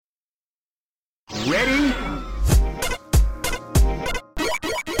Ready?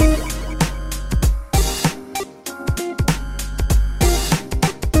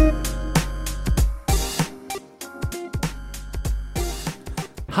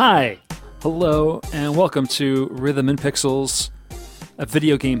 Hi, hello, and welcome to Rhythm and Pixels, a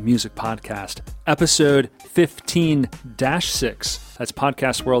video game music podcast, episode 15-6. That's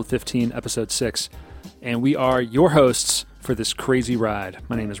Podcast World 15, episode 6. And we are your hosts for this crazy ride.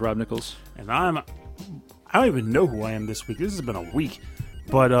 My name is Rob Nichols. And I don't even know who I am this week. This has been a week.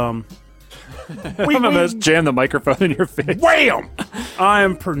 But, we almost jammed the microphone in your face. Wham! I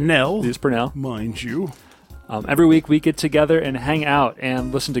am Purnell. This is Purnell. Mind you. Every week we get together and hang out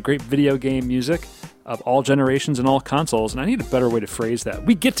and listen to great video game music of all generations and all consoles. And I need a better way to phrase that.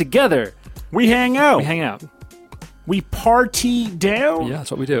 We get together. We hang out. We hang out. We party down. Yeah,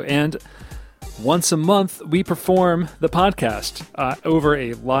 that's what we do. And once a month, we perform the podcast over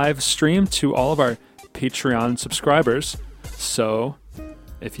a live stream to all of our Patreon subscribers. So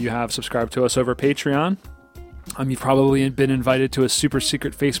if you have subscribed to us over Patreon, you've probably been invited to a super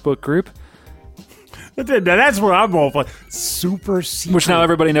secret Facebook group. That's where I'm all for. Super secret. Which now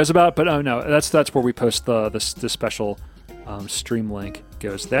everybody knows about, but oh no, that's where we post the special stream link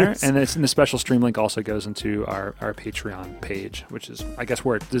goes there. And the special stream link also goes into our Patreon page, which is, I guess,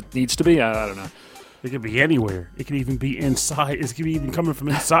 where it needs to be. I don't know. It could be anywhere. It could even be inside. It could be even coming from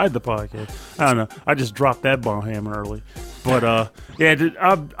inside the podcast. I don't know. I just dropped that bomb hammer early. But, yeah,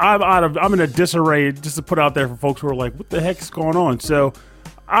 I'm in a disarray just to put out there for folks who are like, what the heck is going on? So,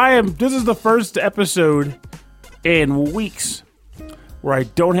 this is the first episode in weeks where I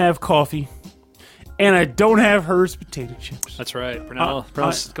don't have coffee and I don't have Hers potato chips. That's right.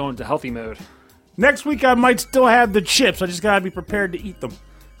 Purnell's going to healthy mode. Next week I might still have the chips. I just gotta be prepared to eat them.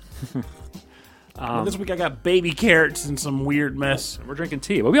 This week I got baby carrots and some weird mess. We're drinking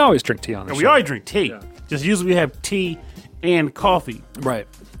tea. Well, we always drink tea on the show. We always drink tea. Yeah. Just usually we have tea and coffee. Right.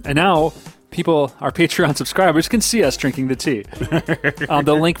 And now people, our Patreon subscribers, can see us drinking the tea.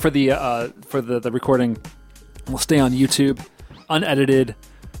 The link for the recording will stay on YouTube, unedited,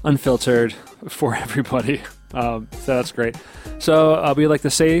 unfiltered for everybody. So that's great. So we'd like to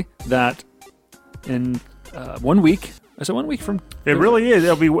say that in 1 week. Is it 1 week from? It really is.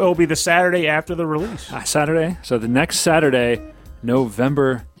 It'll be the Saturday after the release. Saturday. So the next Saturday,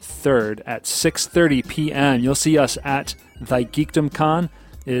 November 3rd at 6:30 p.m. You'll see us at Thy Geekdom Con.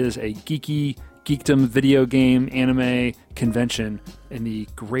 It is a geekdom video game anime convention in the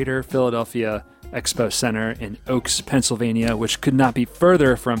Greater Philadelphia Expo Center in Oaks, Pennsylvania, which could not be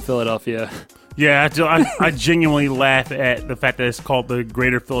further from Philadelphia. Yeah, I genuinely laugh at the fact that it's called the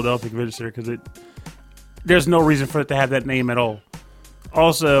Greater Philadelphia Convention Center because there's no reason for it to have that name at all.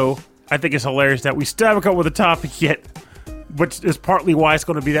 Also, I think it's hilarious that we still haven't come up with a topic yet, which is partly why it's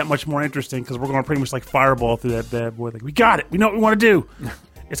going to be that much more interesting because we're going to pretty much like fireball through that bad boy. Like, we got it. We know what we want to do.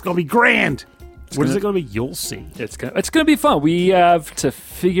 It's going to be grand. What is it going to be? You'll see. It's going to be fun. We have to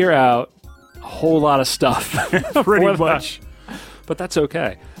figure out a whole lot of stuff. Pretty much. But that's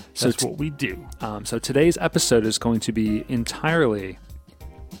okay. That's what we do. So today's episode is going to be entirely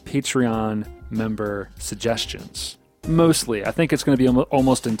Patreon member suggestions. Mostly. I think it's going to be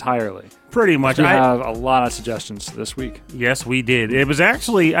almost entirely. Pretty much. We have a lot of suggestions this week. Yes, we did. It was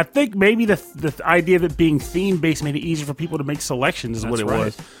actually, I think maybe the idea of it being theme-based made it easier for people to make selections is what it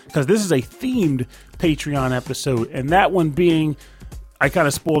was. Because this is a themed Patreon episode. And that one being, I kind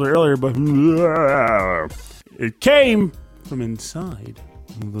of spoiled it earlier, but it came from inside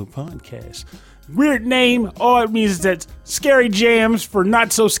the podcast. Weird name. All it means is that scary jams for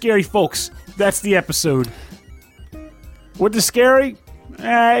not so scary folks. That's the episode. What is scary?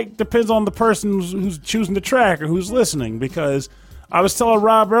 It depends on the person who's choosing the track or who's listening. Because I was telling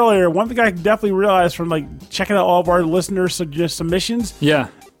Rob earlier, one thing I definitely realized from like checking out all of our listeners' submissions. Yeah,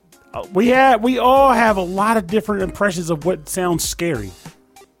 we all have a lot of different impressions of what sounds scary,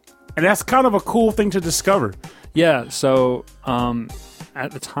 and that's kind of a cool thing to discover. Yeah. So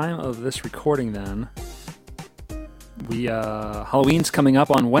at the time of this recording, then Halloween's coming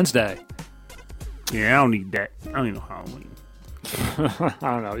up on Wednesday. Yeah, I don't need that. I don't need no Halloween. I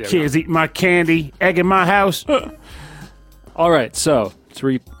don't know. Yeah, kids eating my candy, egging my house. All right, so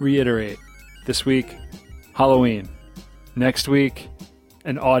to reiterate, this week, Halloween. Next week,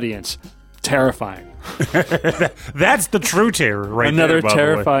 an audience. Terrifying. That's the true terror right Another there,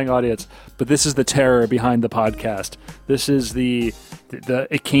 terrifying audience. But this is the terror behind the podcast. This is the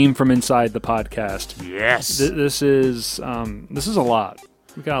it came from inside the podcast. Yes. This is a lot.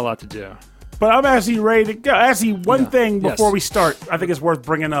 We got a lot to do. But I'm actually ready to go. Actually, one thing before we start, I think it's worth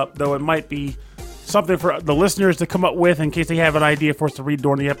bringing up, though it might be something for the listeners to come up with in case they have an idea for us to read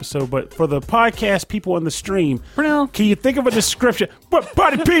during the episode. But for the podcast people in the stream, For now. can you think of a description? But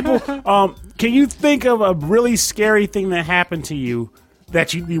party people, can you think of a really scary thing that happened to you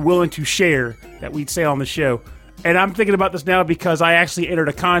that you'd be willing to share that we'd say on the show? And I'm thinking about this now because I actually entered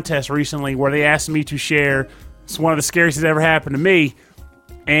a contest recently where they asked me to share. It's one of the scariest things that ever happened to me.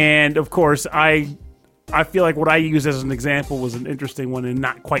 And of course, I feel like what I used as an example was an interesting one and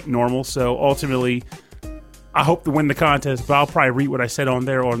not quite normal. So ultimately, I hope to win the contest, but I'll probably read what I said on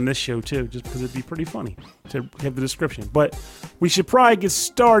there on this show too, just because it'd be pretty funny to have the description. But we should probably get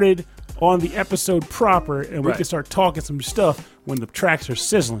started on the episode proper, and we can start talking some stuff when the tracks are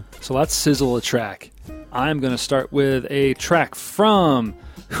sizzling. So let's sizzle a track. I'm going to start with a track from...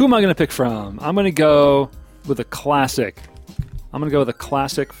 Who am I going to pick from? I'm going to go with a classic. I'm going to go with a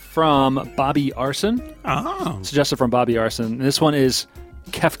classic from Bobby Arson. Oh. Suggested from Bobby Arson. This one is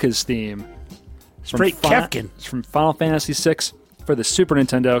Kefka's theme. Straight Kefkin. It's from Final Fantasy VI for the Super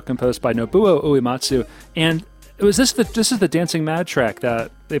Nintendo, composed by Nobuo Uematsu. And this is the Dancing Mad track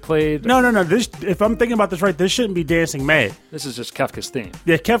that they played? No. If I'm thinking about this right, this shouldn't be Dancing Mad. This is just Kefka's theme.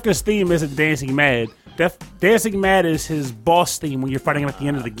 Yeah, Kefka's theme isn't Dancing Mad. Dancing Mad is his boss theme when you're fighting him at the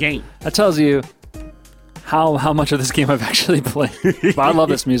end of the game. That tells you how much of this game I've actually played. But I love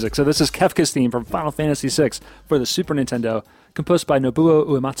this music. So this is Kefka's theme from Final Fantasy VI for the Super Nintendo, composed by Nobuo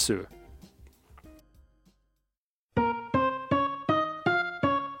Uematsu.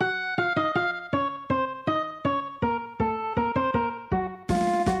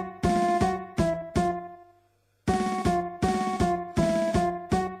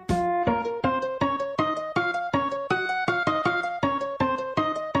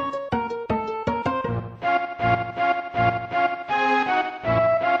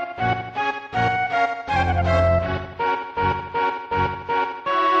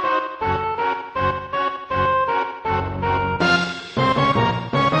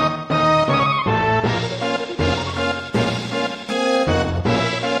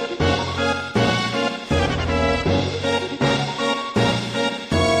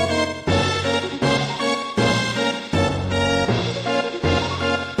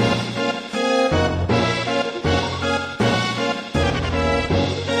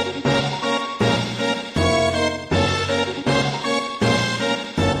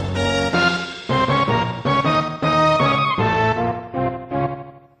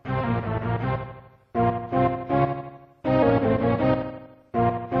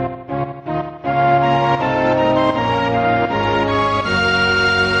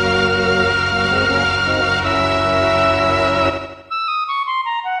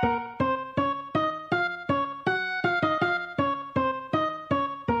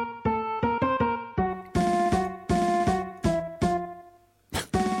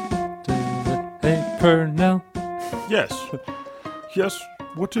 Purnell. Yes. Yes.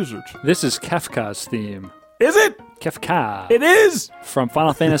 What is it? This is Kefka's theme. Is it? Kefka. It is. From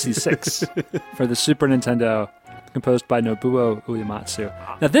Final Fantasy VI for the Super Nintendo, composed by Nobuo Uematsu.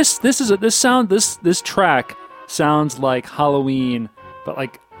 Now this track sounds like Halloween, but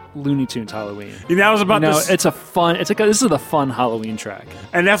like Looney Tunes Halloween. You know, I was about to. This is the fun Halloween track,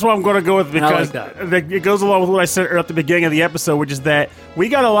 and that's what I'm going to go with because it goes along with what I said at the beginning of the episode, which is that we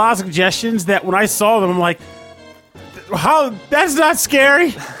got a lot of suggestions that when I saw them, I'm like, "How? That's not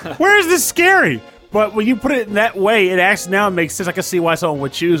scary. Where is this scary?" But when you put it in that way, it actually now makes sense. I can see why someone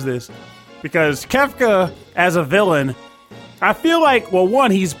would choose this because Kefka as a villain, I feel like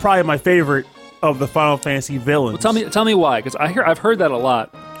one, he's probably my favorite of the Final Fantasy villains. Well, tell me why, because I've heard that a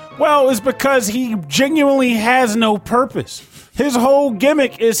lot. Well, it's because he genuinely has no purpose. His whole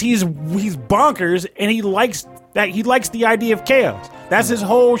gimmick is he's bonkers, and he likes the idea of chaos. That's his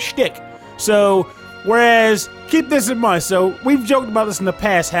whole shtick. So, whereas keep this in mind. So we've joked about this in the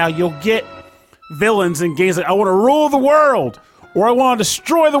past, how you'll get villains in games like I want to rule the world or I want to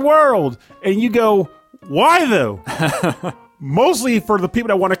destroy the world, and you go, why though? Mostly for the people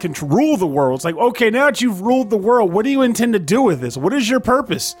that want to rule the world. It's like, okay, now that you've ruled the world, what do you intend to do with this? What is your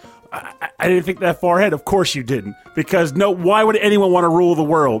purpose? I didn't think that far ahead. Of course you didn't. Because why would anyone want to rule the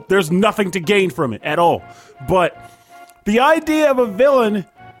world? There's nothing to gain from it at all. But the idea of a villain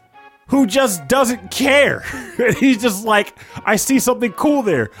who just doesn't care. He's just like, I see something cool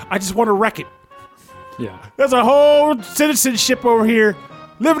there. I just want to wreck it. Yeah. There's a whole citizenship over here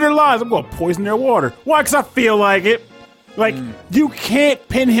living their lives. I'm going to poison their water. Why? Because I feel like it. Like, you can't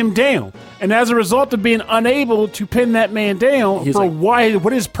pin him down. And as a result of being unable to pin that man down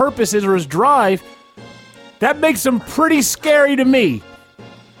what his purpose is or his drive, that makes him pretty scary to me.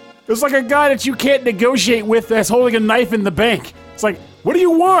 It's like a guy that you can't negotiate with that's holding a knife in the bank. It's like, what do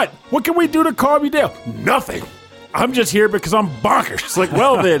you want? What can we do to calm you down? Nothing. I'm just here because I'm bonkers. It's like,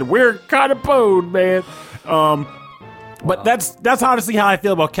 well then, we're kind of pwned, man. But that's honestly how I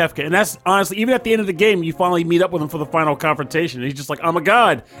feel about Kefka. And that's honestly, even at the end of the game, you finally meet up with him for the final confrontation. And he's just like, I'm a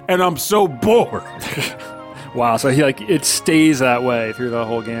god, and I'm so bored. Wow, so it stays that way through the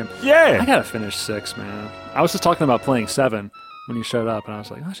whole game. Yeah. I gotta finish 6, man. I was just talking about playing 7 when you showed up, and I was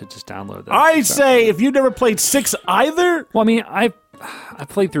like, I should just download that. I'd say if you've never played 6 either. Well, I mean, I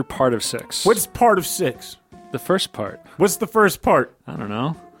played through part of 6. What's part of 6? The first part? What's the first part? I don't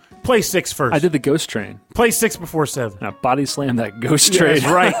know. Play 6 first. I did the Ghost Train. Play 6 before 7. And I body slammed that Ghost Train. That's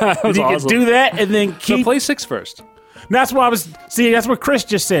right. That was you awesome. can do that and then keep. So play 6 first. That's what that's what Chris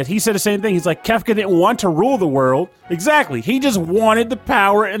just said. He said the same thing. He's like, Kefka didn't want to rule the world. Exactly. He just wanted the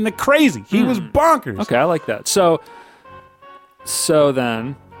power and the crazy. He was bonkers. Okay, I like that. So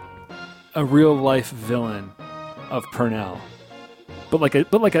then, a real life villain of Purnell, but like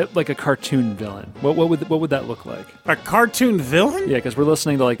a cartoon villain. What would that look like? A cartoon villain? Yeah, because we're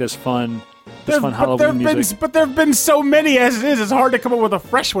listening to like this fun Halloween music. But there have been so many as it is. It's hard to come up with a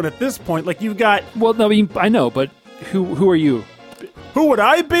fresh one at this point. Like you've got. Well, no, I know, but who are you? Who would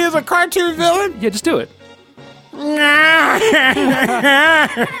I be as a cartoon villain? Yeah, just do it.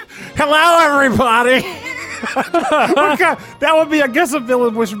 Hello, everybody. That would be, I guess, a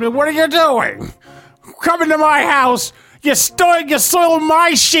villain which would be, what are you doing? Come into my house. You soil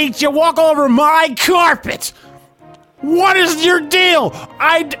my sheets. You walk over my carpet. What is your deal?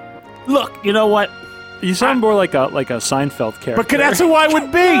 Look, you know what? You sound more like a Seinfeld character. But that's who I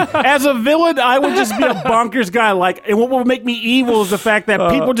would be. As a villain, I would just be a bonkers guy. And what will make me evil is the fact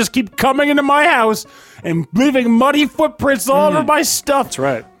that people just keep coming into my house and leaving muddy footprints all over my stuff. That's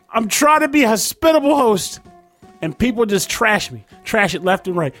right. I'm trying to be a hospitable host, and people just trash it left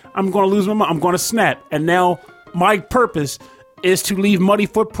and right. I'm going to lose my mind. I'm going to snap. And now my purpose is to leave muddy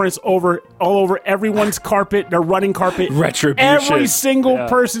footprints all over everyone's carpet, their running carpet. Retribution. Every single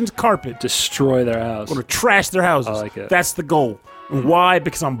person's carpet. Destroy their house. I'm going to trash their houses. I like it. That's the goal. And why?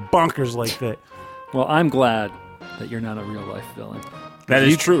 Because I'm bonkers like that. Well, I'm glad that you're not a real life villain. That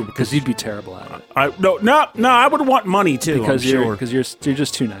is true. Because you'd be terrible at it. No, I would want money too. Because you're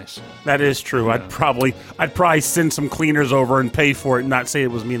just too nice. That is true. Yeah. I'd probably send some cleaners over and pay for it and not say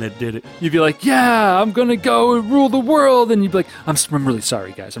it was me that did it. You'd be like, yeah, I'm gonna go and rule the world, and you'd be like, I'm really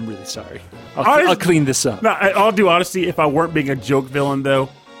sorry, guys. I'm really sorry. I'll clean this up. No, I'll do honesty. If I weren't being a joke villain, though,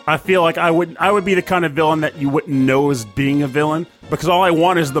 I feel like I would be the kind of villain that you wouldn't know as being a villain because all I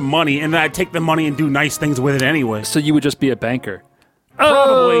want is the money, and then I'd take the money and do nice things with it anyway. So you would just be a banker.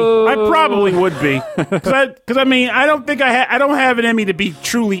 I probably would be, because I mean, I don't think I don't have it in me to be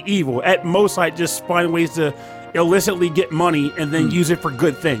truly evil. At most, I just find ways to illicitly get money and then use it for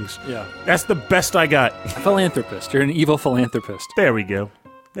good things. Yeah, that's the best I got. A philanthropist. You're an evil philanthropist. There we go.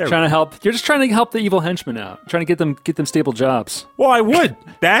 Trying to help. You're just trying to help the evil henchmen out. Trying to get them stable jobs. Well, I would.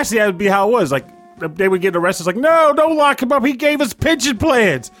 That would be how it was. Like they would get arrested. It's like, no, don't lock him up. He gave us pension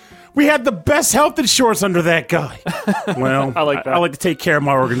plans. We had the best health insurance under that guy. Well, I like that. I like to take care of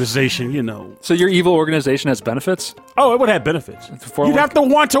my organization, you know. So your evil organization has benefits? Oh, it would have benefits. You'd have to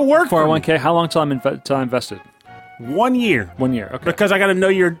want to work for 401k. How long till I invested? 1 year. 1 year. Okay. Because I got to know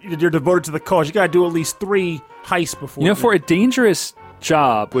you're devoted to the cause. You got to do at least 3 heists before. You know, for a dangerous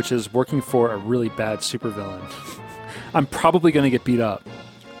job, which is working for a really bad supervillain, I'm probably going to get beat up.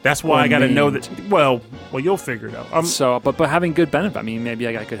 That's why I got to know that. Well, you'll figure it out. But having good benefit. I mean, maybe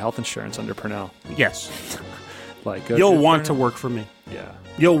I got good health insurance under Purnell. Yes. You'll want to work for me. Yeah.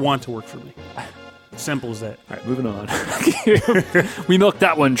 You'll want to work for me. Simple as that. All right, moving on. We milked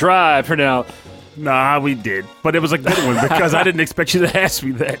that one dry, Purnell. Nah, we did, but it was a good one because I didn't expect you to ask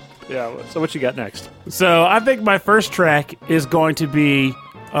me that. Yeah. So what you got next? So I think my first track is going to be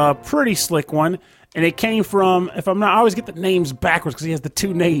a pretty slick one. And it came from, I always get the names backwards because he has the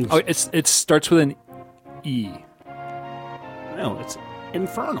 2 names. Oh, it starts with an E. No, it's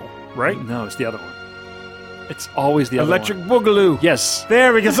Infernal, right? No, it's the other one. It's always the other Electric one. Boogaloo. Yes.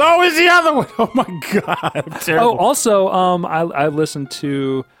 There we go. It's always the other one. Oh, my God. I'm terrible. Oh, also, I listened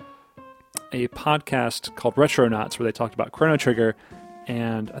to a podcast called Retronauts where they talked about Chrono Trigger,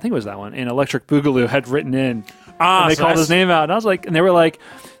 and I think it was that one, and Electric Boogaloo had written in, and they called his name out, and they were like,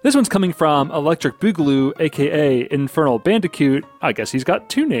 this one's coming from Electric Boogaloo, a.k.a. Infernal Bandicoot. I guess he's got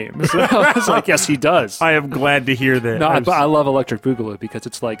 2 names. I was like, yes, he does. I am glad to hear that. No, I love Electric Boogaloo because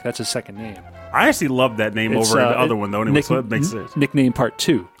it's like, that's his second name. I actually love that name over the other one, though, anyway, so it makes sense. Nickname part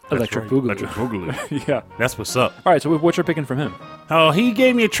 2, Electric Boogaloo. Electric Boogaloo. Yeah. That's what's up. All right, so what you're picking from him? Oh, he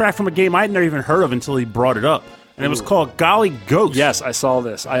gave me a track from a game I'd never even heard of until he brought it up. And it was called Golly Ghost. Yes, I saw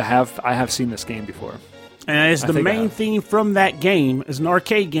this. I have seen this game before. And it's the main theme from that game. It's an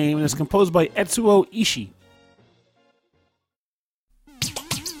arcade game, and it's composed by Etsuo Ishii.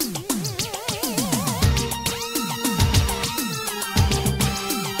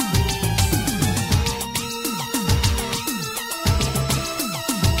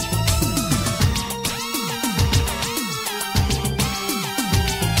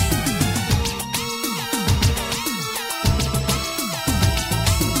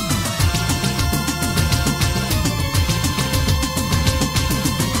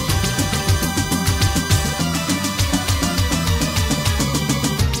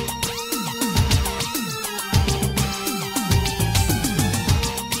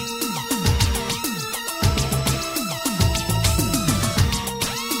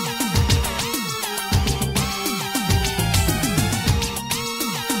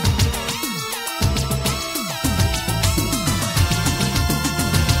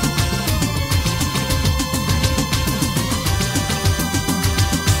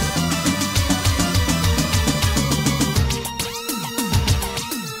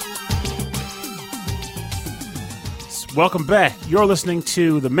 Welcome back. You're listening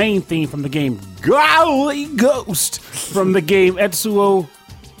to the main theme from the game Golly Ghost from the game Etsuo.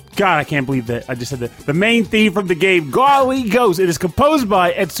 God, I can't believe that. I just said that. The main theme from the game Golly Ghost. It is composed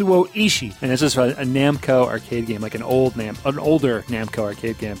by Etsuo Ishii. And this is a Namco arcade game, like an older Namco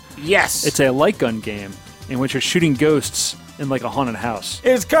arcade game. Yes. It's a light gun game in which you're shooting ghosts in like a haunted house.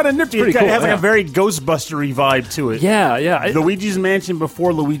 It's kind of nifty. It has like a very Ghostbustery vibe to it. Yeah, yeah. Luigi's Mansion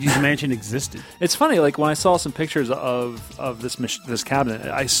before Luigi's Mansion existed. It's funny, like when I saw some pictures of this cabinet,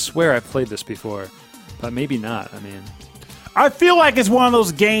 I swear I played this before, but maybe not. I mean, I feel like it's one of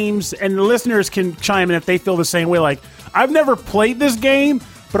those games, and the listeners can chime in if they feel the same way. Like, I've never played this game,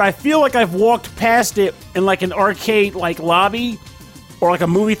 but I feel like I've walked past it in like an arcade like lobby. Or like a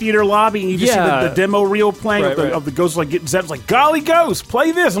movie theater lobby, and you just see the demo reel playing of the ghosts, like getting zapped. Like, Golly Ghost, play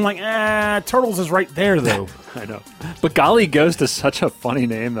this. I'm like, Turtles is right there, though. I know. But Golly Ghost is such a funny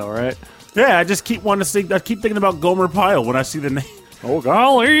name, though, right? Yeah, I just keep wanting to sing. I keep thinking about Gomer Pyle when I see the name. Oh,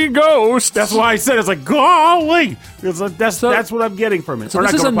 Golly Ghost. That's why I said it's like, golly. It's like, that's what I'm getting from it. So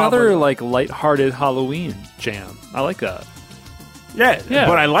this is another, like, lighthearted Halloween jam. I like that. Yeah,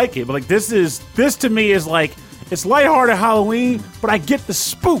 but I like it. But, like, this to me is like, it's lighthearted Halloween, but I get the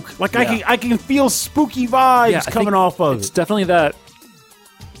spook. Like I can feel spooky vibes coming off of it. It's definitely that.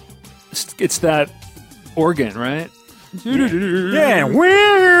 It's that organ, right? Yeah.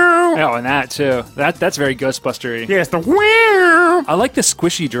 Oh, and that too. That's very Ghostbustery. Yeah, it's the wow. I like the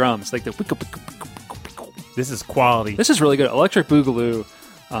squishy drums, like the. This is quality. This is really good. Electric Boogaloo.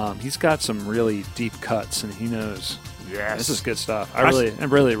 He's got some really deep cuts, and he knows. Yes. This is good stuff. I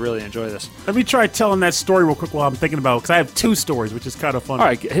really enjoy this. Let me try telling that story real quick while I'm thinking about it, because I have two stories, which is kind of fun. All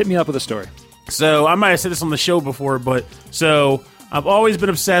right, hit me up with a story. So, I might have said this on the show before, but so I've always been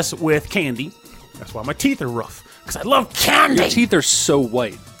obsessed with candy. That's why my teeth are rough, because I love candy. Your teeth are so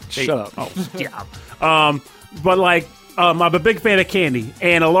white. Shut up. Oh, yeah. But, like, I'm a big fan of candy,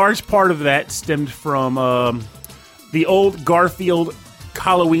 and a large part of that stemmed from the old Garfield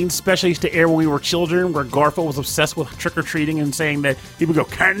Halloween special used to air when we were children, where Garfield was obsessed with trick-or-treating and saying that he would go,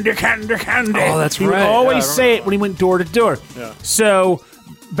 candy, candy, candy. Oh, that's he right. He would always say it when he went door to door. Yeah. So,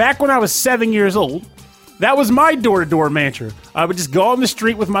 back when I was 7 years old, that was my door-to-door mantra. I would just go on the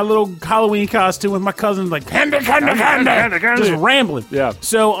street with my little Halloween costume with my cousins, like, candy, candy, candy, just rambling. Yeah.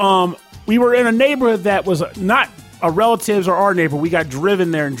 So, we were in a neighborhood that was not a relative's or our neighbor. We got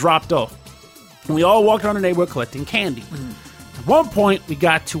driven there and dropped off. And we all walked around the neighborhood collecting candy. At one point, we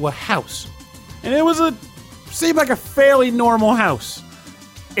got to a house, and it seemed like a fairly normal house.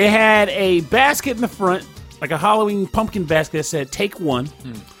 It had a basket in the front, like a Halloween pumpkin basket that said, take one.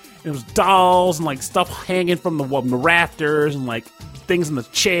 And it was dolls and like stuff hanging from the rafters and like things in the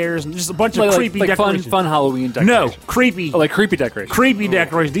chairs and just a bunch of creepy decorations. Fun Halloween decorations. No, creepy. Oh, like creepy decorations. Creepy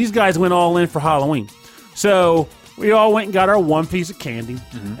decorations. These guys went all in for Halloween. So we all went and got our one piece of candy,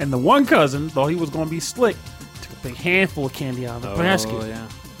 and the one cousin thought he was going to be slick. Big handful of candy out of the basket.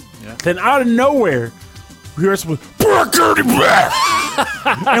 Yeah. Then out of nowhere, we hear some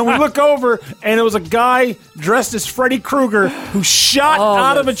and we look over, and it was a guy dressed as Freddy Krueger who shot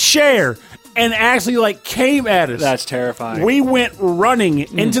out of a chair and actually like came at us. That's terrifying. We went running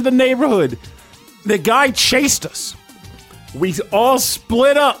into the neighborhood. The guy chased us. We all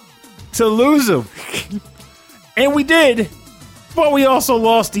split up to lose him, and we did. But we also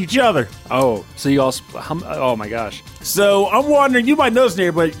lost each other. Oh, so you all... oh, my gosh. So I'm wandering... You might know this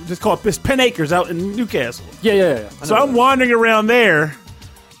neighborhood, but just call it Penn Acres out in Newcastle. Yeah. So I'm wandering around there.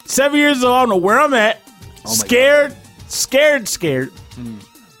 7 years old. I don't know where I'm at. Scared.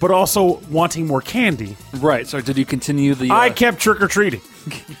 but also wanting more candy. Right. So did you continue the? I kept trick-or-treating.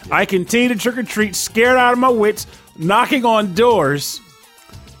 I continued to trick-or-treat, scared out of my wits, knocking on doors,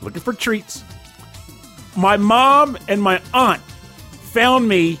 looking for treats. My mom and my aunt found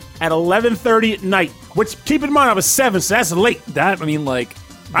me at 11:30 at night, which, keep in mind, I was 7, so that's late. That, I mean, like...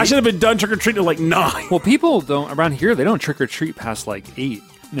 I should have been done trick-or-treating at like 9. Well, people don't... Around here, they don't trick-or-treat past, like, 8.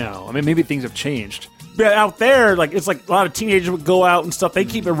 No. I mean, maybe things have changed. But out there, like, it's like a lot of teenagers would go out and stuff. They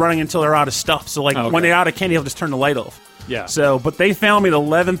keep it running until they're out of stuff. So, like, when they're out of candy, they'll just turn the light off. Yeah. So, but they found me at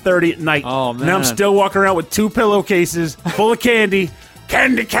 11:30 at night. Oh, man. And I'm still walking around with 2 pillowcases full of candy.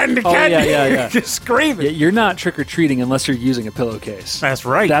 Candy, candy, candy. Yeah. Just screaming. Yeah, you're not trick-or-treating unless you're using a pillowcase. That's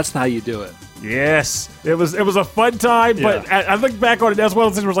right. That's how you do it. Yes, it was a fun time, but I look back on it. That's one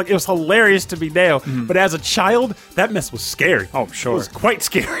of the things where it was hilarious to me now. But as a child, that mess was scary. Oh, sure. It was quite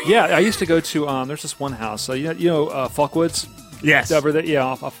scary. Yeah, I used to go to, there's this one house. So, you know Falkwoods? Yes. Over there, yeah,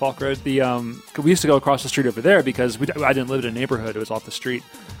 off Falk Road. We used to go across the street over there because I didn't live in a neighborhood. It was off the street.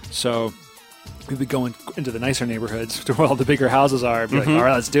 So we'd be going into the nicer neighborhoods to where all the bigger houses are. Be like, all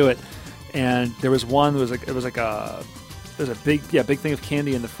right, let's do it. And there was one, there's a big thing of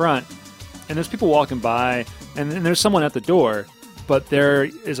candy in the front. And there's people walking by, and there's someone at the door, but there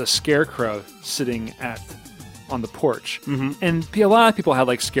is a scarecrow sitting on the porch. And a lot of people had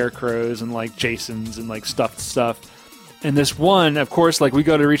like scarecrows and like Jasons and like stuffed stuff. And this one, of course, like we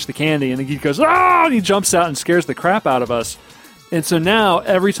go to reach the candy, and he goes, "Oh!" and he jumps out and scares the crap out of us. And so now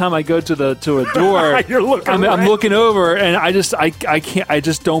every time I go to a door, I'm looking over, and I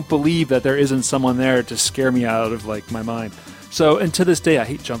just don't believe that there isn't someone there to scare me out of like my mind. So, and to this day, I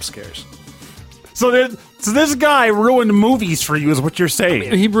hate jump scares. So this guy ruined movies for you, is what you're saying.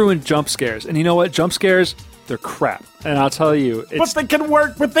 I mean, he ruined jump scares, and you know what? Jump scares, they're crap. And I'll tell you, but they can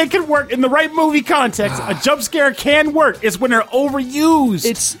work. But they can work in the right movie context. A jump scare can work. It's when they're overused.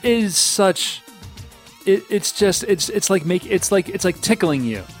 It's like tickling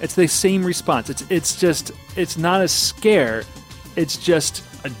you. It's the same response. It's not a scare. It's just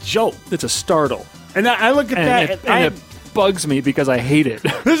a joke. It's a startle. And I look at it bugs me because I hate it.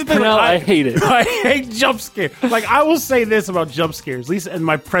 This is the thing. I hate it. I hate jump scares. Like, I will say this about jump scares, at least in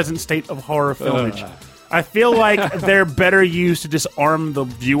my present state of horror filmage. I feel like they're better used to disarm the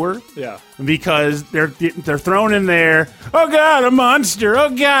viewer. Yeah. Because they're thrown in there. Oh God, a monster! Oh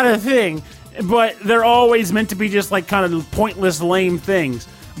God, a thing! But they're always meant to be just like kind of pointless, lame things.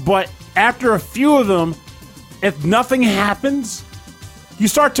 But after a few of them, if nothing happens, you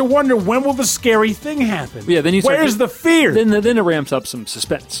start to wonder, when will the scary thing happen? Yeah, then where's the fear? Then it ramps up some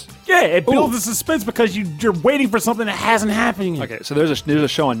suspense. Yeah, it builds the suspense because you're waiting for something that hasn't happened yet. Okay, so there's a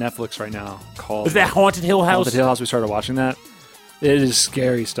show on Netflix right now called... Is that Haunted Hill House? Haunted Hill House. We started watching that. It is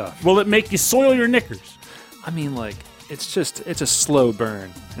scary stuff. Will it make you soil your knickers? I mean, like, it's a slow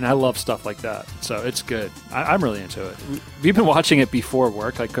burn, and I love stuff like that. So it's good. I'm really into it. We've been watching it before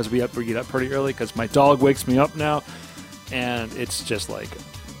work, like, because we get up pretty early because my dog wakes me up now, and it's just like...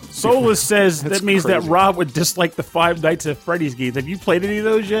 Solus says that means crazy. that Rob would dislike the Five Nights at Freddy's games. Have you played any of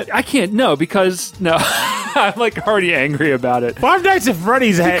those yet? I can't, because I'm like already angry about it. Five Nights at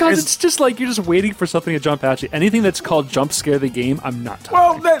Freddy's because it's just like you're just waiting for something to jump at you. Anything that's called jump scare the game, I'm not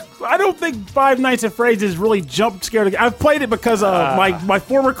touching. Well, I don't think Five Nights at Freddy's is really jump scare. I've played it because my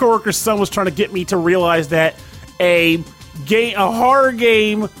former coworker's son was trying to get me to realize that a horror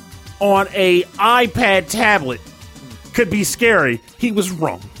game on a iPad tablet could be scary. He was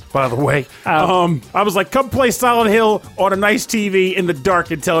wrong, by the way. I was like, come play Silent Hill on a nice TV in the dark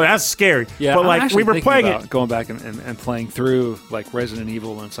and tell me that's scary. Yeah, but like we were playing it, going back and playing through like Resident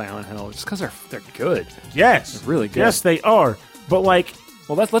Evil and Silent Hill, just because they're good. Yes, they're really good. Yes, they are. But like,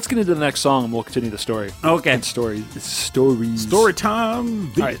 well, let's get into the next song and we'll continue the story. Okay, story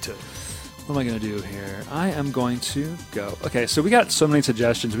time. Right. What am I going to do here? I am going to go. Okay, so we got so many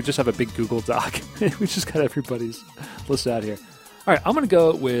suggestions. We just have a big Google Doc. We just got everybody's list out here. All right, I'm going to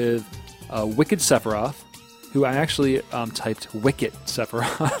go with Wicked Sephiroth, who I actually typed Wicked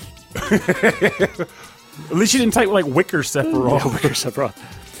Sephiroth. At least you didn't type like Wicker Sephiroth. Yeah, Wicker Sephiroth.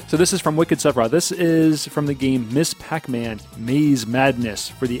 So this is from Wicked Sephiroth. This is from the game Miss Pac-Man Maze Madness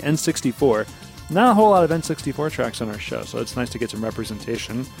for the N64. Not a whole lot of N64 tracks on our show, so it's nice to get some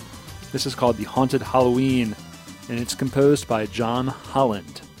representation. This is called The Haunted Halloween, and it's composed by John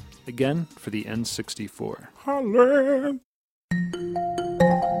Holland. Again, for the N64. Holland.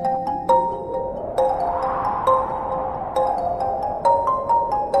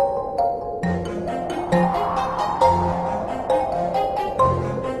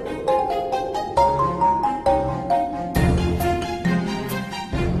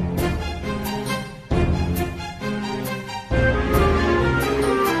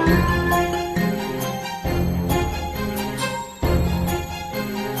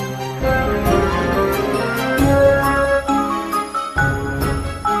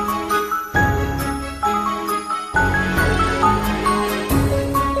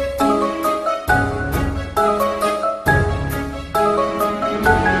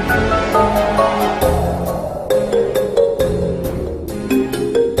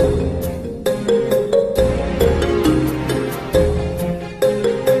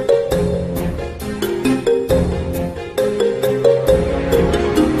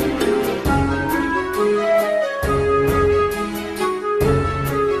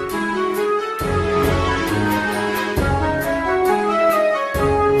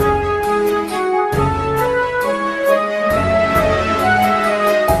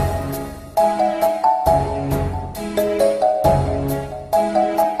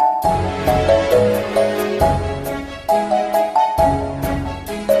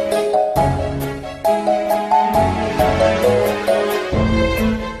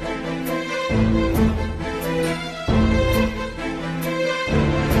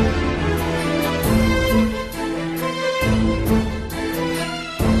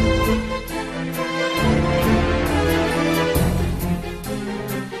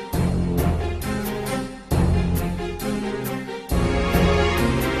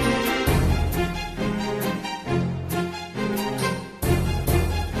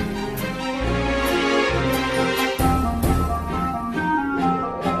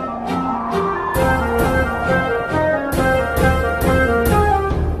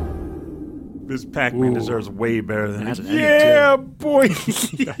 Miss Pac-Man deserves way better than It has that. an ending, Yeah, too. boy.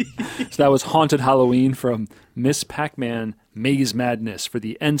 So that was Haunted Halloween from Miss Pac-Man Maze Madness for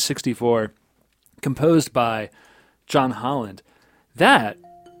the N64, composed by John Holland.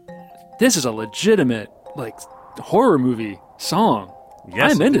 This is a legitimate, like, horror movie song.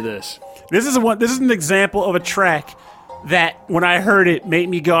 Yes. I'm into this. This is an example of a track that, when I heard it, made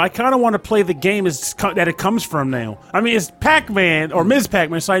me go, I kind of want to play the game that it comes from now. I mean, it's Pac-Man or Ms.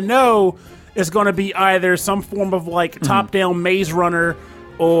 Pac-Man, so I know it's going to be either some form of, like, top-down Maze Runner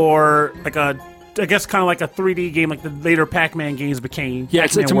or, like, I guess kind of like a 3D game like the later Pac-Man games became. Yeah,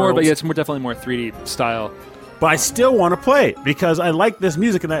 it's Pac-Man more, Worlds. but it's definitely more 3D style. But I still want to play it because I like this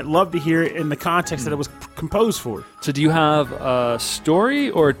music and I'd love to hear it in the context that it was composed for. So do you have a story,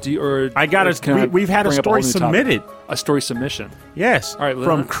 or I got we've had a story submitted. A story submission. Yes, All right,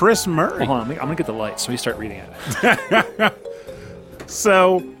 from Chris Murray. Hold on, I'm gonna get the lights. So we start reading it.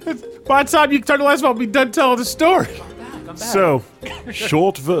 So by the time you turn the lights off, I'll be done telling the story. So,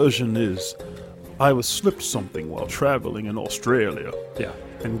 short version is, I was slipped something while traveling in Australia. Yeah,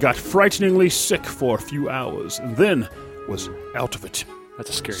 And got frighteningly sick for a few hours, and then was out of it. that's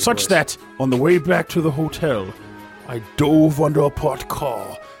a scary. Such voice. that, on the way back to the hotel, I dove under a parked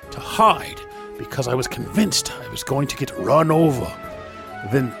car to hide because I was convinced I was going to get run over.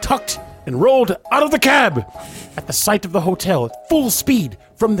 Then tucked and rolled out of the cab at the sight of the hotel at full speed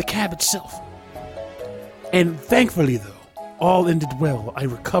from the cab itself. And thankfully, though, all ended well. I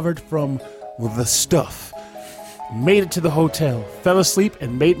recovered from the stuff. Made it to the hotel, fell asleep,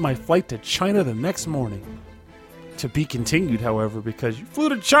 and made my flight to China the next morning. To be continued, however, because you flew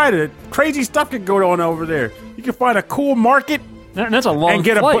to China, crazy stuff could go on over there. You can find a cool market. And that's a long And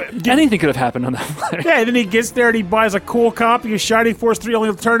get a flight. bu- Anything could have happened on that flight. Yeah, and then he gets there and he buys a cool copy of Shining Force 3, only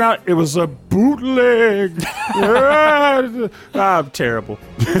to turn out it was a bootleg. I'm terrible.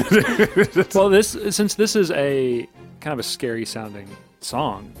 Well, since this is a kind of a scary sounding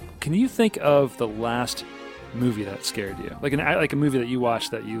song, can you think of the last movie that scared you? Like a movie that you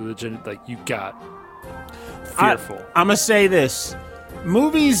watched that you you got fearful. I'm going to say this.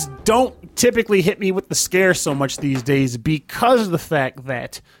 Movies don't typically hit me with the scare so much these days because of the fact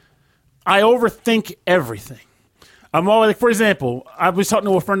that I overthink everything. I'm always like, for example, I was talking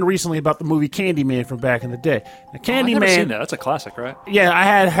to a friend recently about the movie Candyman from back in the day. Now, I've never Candyman, seen that. That's a classic, right? yeah, I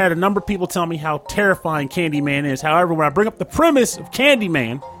had a number of people tell me how terrifying Candyman is. However, when I bring up the premise of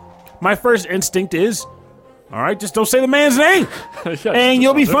Candyman, my first instinct is, all right, just don't say the man's name, and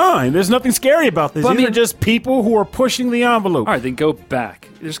you'll be fine. There's nothing scary about this. But I These are mean- just people who are pushing the envelope. All right, then go back.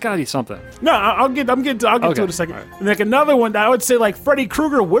 There's got to be something. No, I'll get to it in a second. All right. And like another one, I would say like Freddy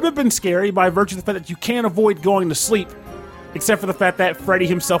Krueger would have been scary by virtue of the fact that you can't avoid going to sleep, except for the fact that Freddy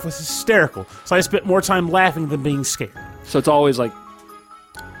himself was hysterical. So I spent more time laughing than being scared. So it's always like,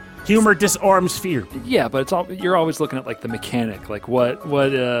 Humor disarms fear. yeah, but you're always looking at like the mechanic, like what's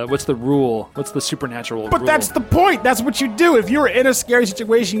the rule? What's the supernatural But rule? that's the point. That's what you do. If you're in a scary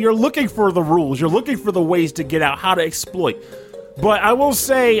situation, you're looking for the rules. You're looking for the ways to get out, how to exploit. But I will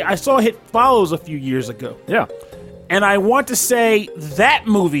say, I saw Hit Follows a few years ago. yeah. And I want to say that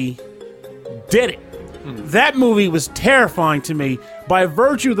movie did it. That movie was terrifying to me by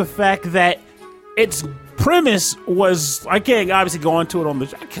virtue of the fact that its premise was, I can't obviously go into it on I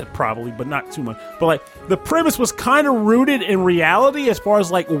could probably, but not too much. But like the premise was kind of rooted in reality as far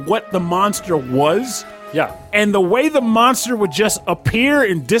as like what the monster was. Yeah. And the way the monster would just appear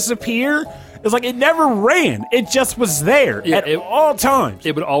and disappear is like it never ran. It just was there Yeah, at all times.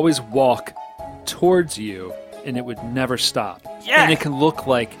 It would always walk towards you, and it would never stop. Yeah. And it can look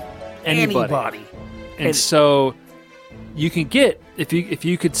like anybody. And, And- so you can get, if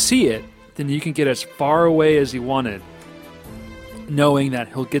you could see it, then you can get as far away as you wanted, knowing that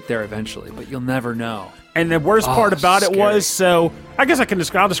he'll get there eventually, but you'll never know. And the worst part about it scary. was, so I guess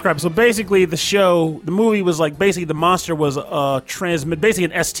I'll describe it. So basically, the movie was like basically the monster was basically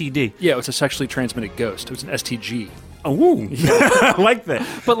an STD. Yeah, it was a sexually transmitted ghost. It was an STG. Oh, I like that.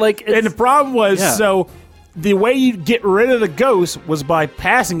 But like, And the problem was, Yeah. so the way you get rid of the ghost was by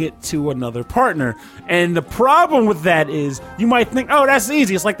passing it to another partner. And the problem with that is, you might think, oh, that's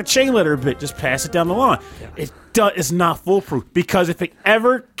easy. It's like the chain letter bit. Just pass it down the line. It's not foolproof, because if it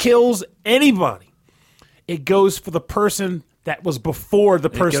ever kills anybody, it goes for the person that was before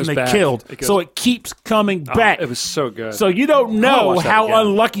the person goes they back. killed. It goes- So it keeps coming back. it was so good. So you don't wanna know watch that how again.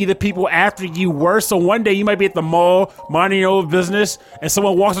 unlucky the people after you were. So one day you might be at the mall, minding your own business, and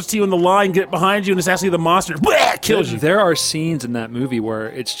someone walks up to you in the line, get behind you, and it's actually the monster. Blah, kills you. There are scenes in that movie where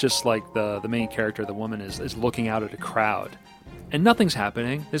it's just like the main character, the woman, is looking out at a crowd, and nothing's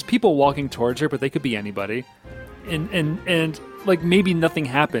happening. There's people walking towards her, but they could be anybody. and like maybe nothing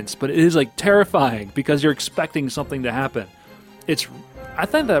happens, but it is like terrifying because you're expecting something to happen. I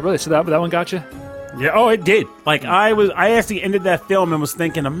think that really, so that one got you? Yeah, oh, it did. Like, I actually ended that film and was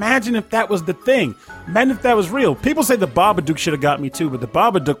thinking, imagine if that was the thing. Imagine if that was real. People say the Babadook should have got me too, but the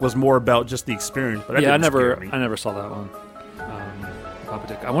Babadook was more about just the experience. But I never saw that one.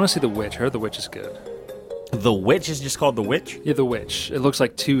 Babadook. I want to see The Witch. I heard The Witch is good. The Witch is just called The Witch? Yeah, The Witch. It looks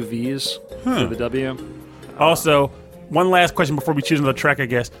like 2 V's for the W. Also, one last question before we choose another track, I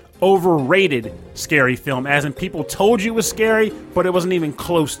guess. Overrated scary film, as in people told you it was scary, but it wasn't even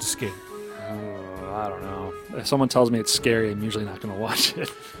close to scary. I don't know. If someone tells me it's scary, I'm usually not going to watch it.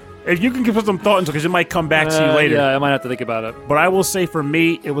 If you can put some thought into it, because it might come back to you later. Yeah, I might have to think about it. But I will say for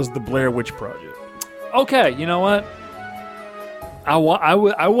me, it was the Blair Witch Project. Okay, you know what?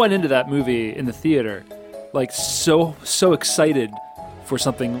 I went into that movie in the theater like so excited for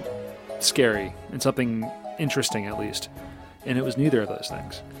something scary and something interesting at least. And it was neither of those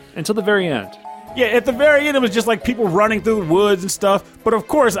things. Until the very end. Yeah, at the very end, it was just like people running through the woods and stuff. But of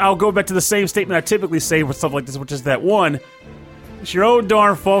course, I'll go back to the same statement I typically say with stuff like this, which is that one, it's your own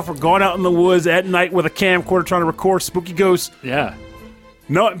darn fault for going out in the woods at night with a camcorder trying to record spooky ghosts. Yeah.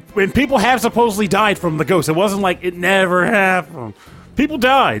 No, and people have supposedly died from the ghost. It wasn't like it never happened. People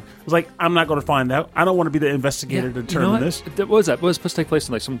died. It was like, I'm not going to find out. I don't want to be the investigator to determine this. What was that? What was supposed to take place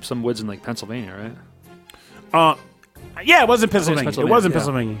in like some woods in like Pennsylvania, right? Yeah, it was in Pennsylvania. It was in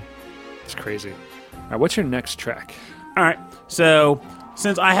Pennsylvania. It's crazy. All right, what's your next track? All right, so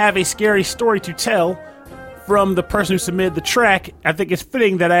since I have a scary story to tell from the person who submitted the track, I think it's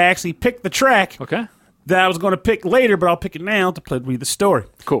fitting that I actually picked the track that I was going to pick later, but I'll pick it now to read the story.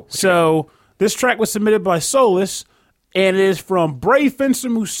 Cool. So this track was submitted by Solus, and it is from Brave Fencer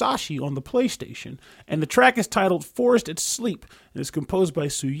Musashi on the PlayStation, and the track is titled Forest at Sleep, and it's composed by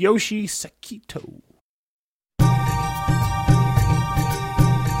Tsuyoshi Sekito.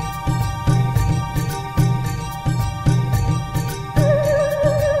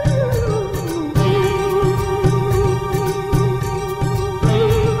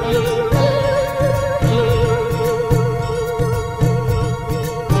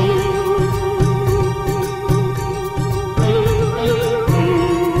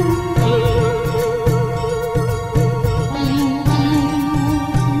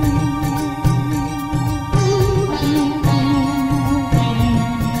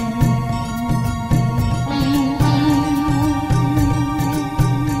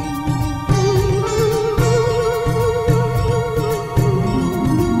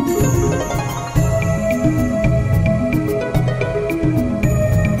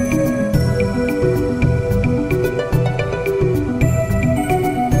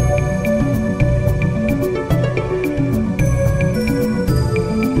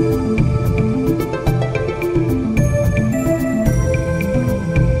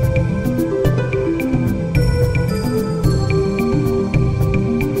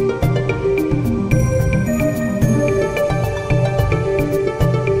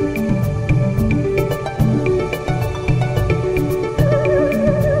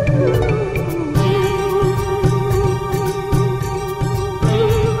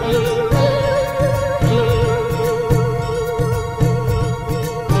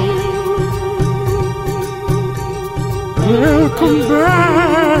 Welcome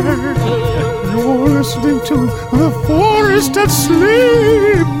back. You're listening to The Forest at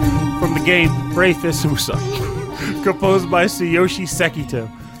Sleep from the game Brave Fencer Musashi, composed by Tsuyoshi Sekito.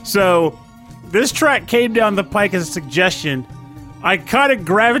 So, this track came down the pike as a suggestion. I kind of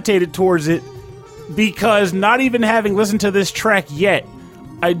gravitated towards it because not even having listened to this track yet,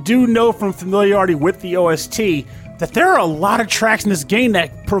 I do know from familiarity with the OST that there are a lot of tracks in this game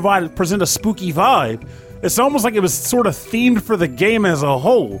that present a spooky vibe. It's almost like it was sort of themed for the game as a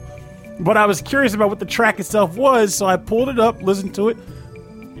whole. But I was curious about what the track itself was, so I pulled it up, listened to it,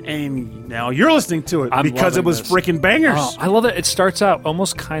 and now you're listening to it because it was freaking bangers. Oh, I love it. It starts out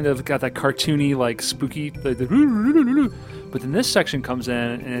almost kind of got that cartoony, like spooky, but then this section comes in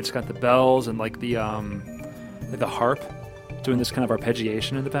and it's got the bells and like the harp doing this kind of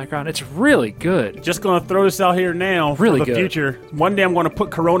arpeggiation in the background. It's really good. Just gonna throw this out here now for the future. One day I'm gonna put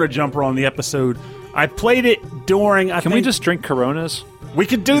Corona Jumper on the episode. I played it during. Can we just drink Coronas? We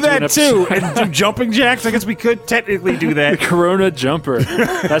could do that too, and do jumping jacks. I guess we could technically do that. The Corona Jumper.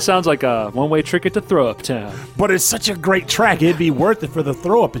 That sounds like a one-way ticket to Throw Up Town. But it's such a great track; it'd be worth it for the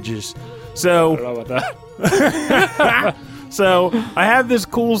throw-upages. So, I don't know about that. So I have this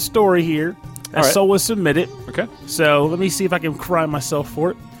cool story here that Solus submitted. Okay. So let me see if I can cry myself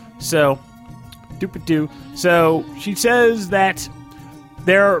for it. So, doop-a-doo. So she says that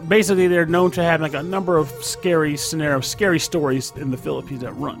they're known to have like a number of scary stories in the Philippines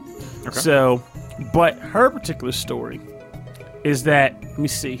that run. Okay. So, but her particular story is that, let me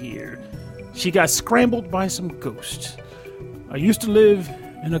see here, she got scrambled by some ghosts. I used to live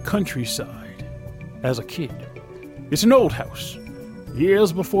in a countryside as a kid. It's an old house.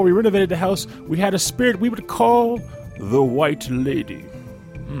 Years before we renovated the house, we had a spirit we would call the White Lady.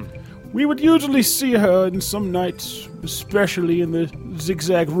 We would usually see her in some nights, especially in the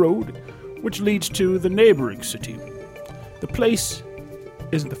zigzag road, which leads to the neighboring city. The place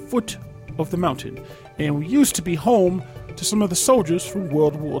is at the foot of the mountain, and we used to be home to some of the soldiers from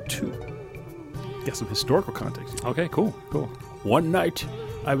World War II. Got some historical context. Okay, cool. One night,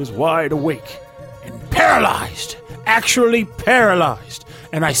 I was wide awake and paralyzed, actually paralyzed,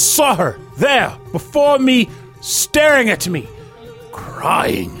 and I saw her there before me, staring at me,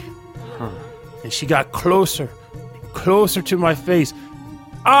 crying. And she got closer and closer to my face.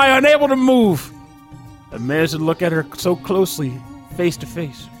 I, unable to move, I managed to look at her so closely, face to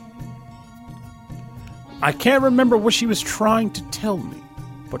face. I can't remember what she was trying to tell me,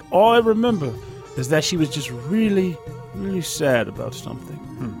 but all I remember is that she was just really, really sad about something.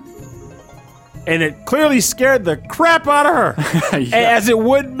 And it clearly scared the crap out of her, as it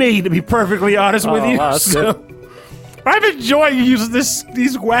would me, to be perfectly honest with you. Wow, that's good. I'm enjoying using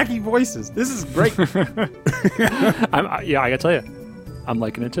these wacky voices. This is great. I gotta tell you, I'm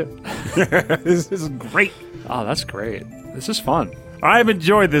liking it too. This is great. Oh, that's great. This is fun. I've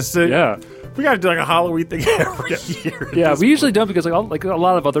enjoyed this. Yeah. We gotta do like a Halloween thing every year. Yeah, we usually don't because like a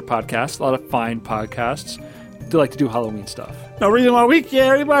lot of other podcasts, a lot of fine podcasts, they like to do Halloween stuff. No reason why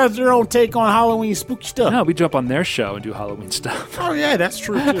everybody has their own take on Halloween spooky stuff. No, we jump on their show and do Halloween stuff. Oh yeah, that's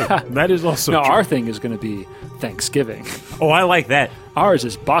true too. That is also No, true. our thing is going to be Thanksgiving. Oh, I like that. Ours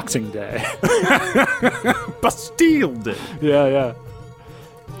is Boxing Day. Bastille Day. Yeah.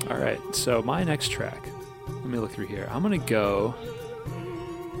 All right, so my next track, let me look through here. I'm going to go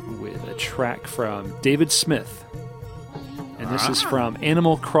with a track from David Smith. And this is from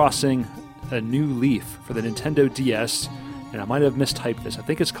Animal Crossing A New Leaf for the Nintendo DS. And I might have mistyped this. I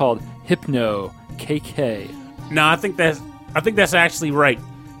think it's called Hypno KK. No, I think that's actually right.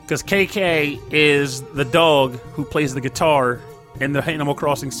 Because KK is the dog who plays the guitar in the Animal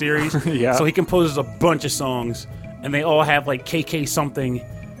Crossing series. Yeah. So he composes a bunch of songs, and they all have like KK something.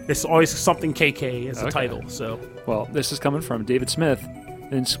 It's always something KK as a title. So, well, this is coming from David Smith,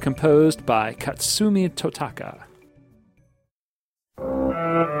 and it's composed by Katsumi Totaka.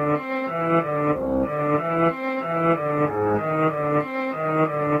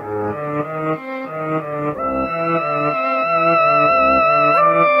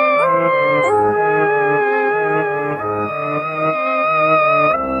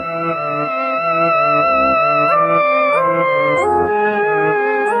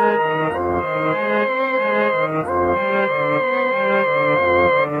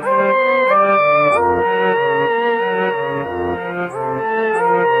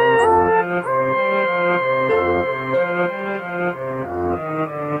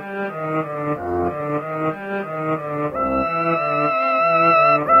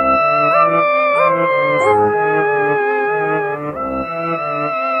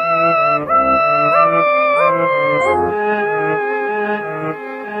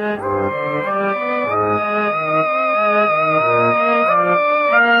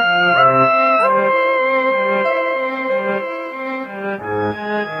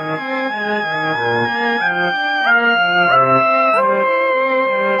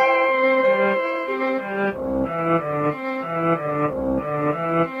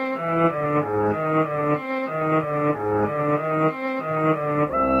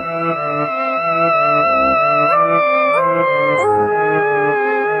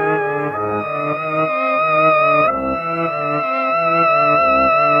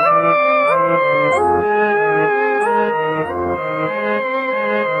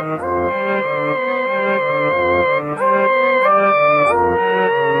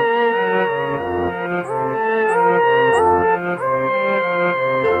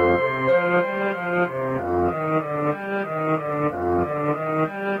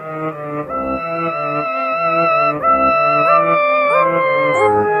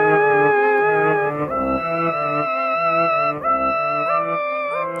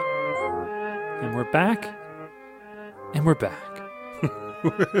 We're back.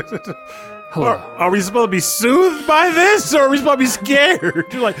 Hello. Are we supposed to be soothed by this, or are we supposed to be scared?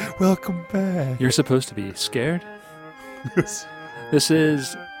 You're like, welcome back. You're supposed to be scared? This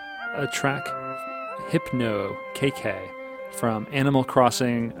is a track, Hypno KK, from Animal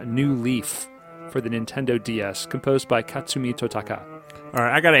Crossing A New Leaf for the Nintendo DS, composed by Katsumi Totaka. All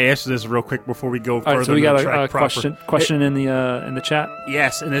right, I got to answer this real quick before we go further. All right, so we got a question in the chat.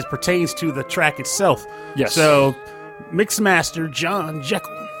 Yes, and it pertains to the track itself. Yes. So, Mixmaster John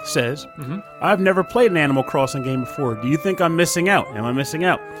Jekyll says, I've never played an Animal Crossing game before. Do you think I'm missing out? Am I missing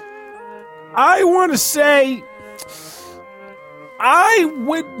out? I want to say I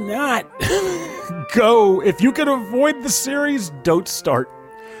would not go. If you can avoid the series, don't start.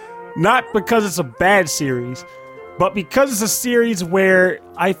 Not because it's a bad series, but because it's a series where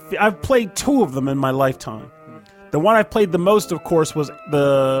I've played 2 of them in my lifetime. The one I played the most, of course, was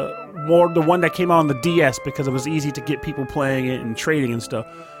the one that came out on the DS because it was easy to get people playing it and trading and stuff.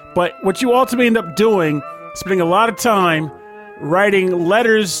 But what you ultimately end up doing, spending a lot of time writing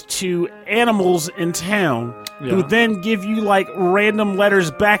letters to animals in town, who then give you like random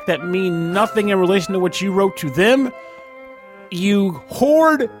letters back that mean nothing in relation to what you wrote to them. You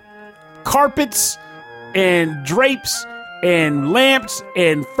hoard carpets and drapes and lamps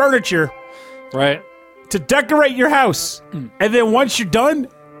and furniture, right, to decorate your house. And then once you're done,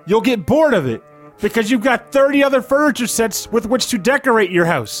 you'll get bored of it because you've got 30 other furniture sets with which to decorate your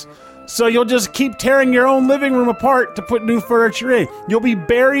house. So you'll just keep tearing your own living room apart to put new furniture in. You'll be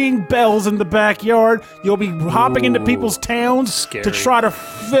burying bells in the backyard. You'll be hopping into people's towns Scary. to try to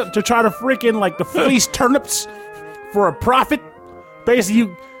freaking like the fleece turnips for a profit.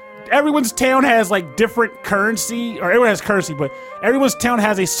 Basically, everyone's town has like different currency, or everyone has currency, but everyone's town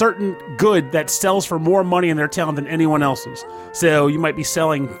has a certain good that sells for more money in their town than anyone else's. So you might be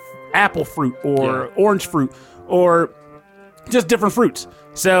selling apple fruit or orange fruit or just different fruits.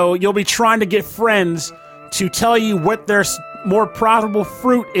 So you'll be trying to get friends to tell you what their more profitable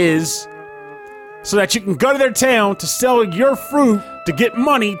fruit is so that you can go to their town to sell your fruit to get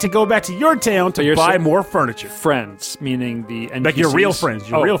money to go back to your town to buy more furniture. Friends, meaning the NPCs. Like your real friends.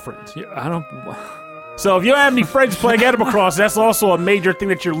 Real friends. Yeah, I don't... So if you don't have any friends playing Animal Crossing, that's also a major thing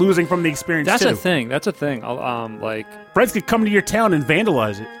that you're losing from the experience, That's too. That's a thing. Like... Friends could come to your town and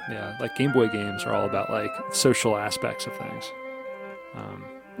vandalize it. Yeah, like Game Boy games are all about, like, social aspects of things.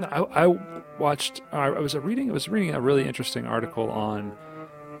 I was reading a really interesting article on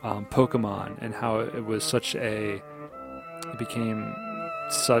Pokemon and how it became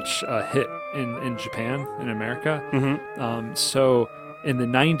such a hit in Japan, in America. Mm-hmm. So in the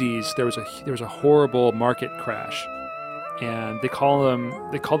 90s there was a horrible market crash, and they call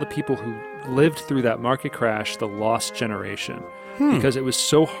the people who lived through that market crash the lost generation, because it was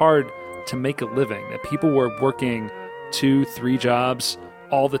so hard to make a living that people were working 2-3 jobs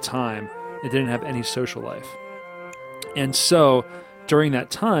all the time and didn't have any social life. And so during that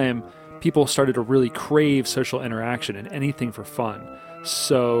time, people started to really crave social interaction and anything for fun.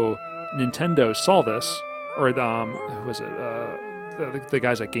 So Nintendo saw this, or who was it? The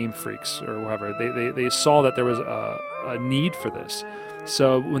guys at Game Freaks or whatever. They saw that there was a need for this.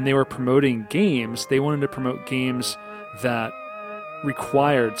 So when they were promoting games, they wanted to promote games that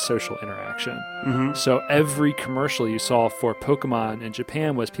required social interaction. Mm-hmm. So every commercial you saw for Pokemon in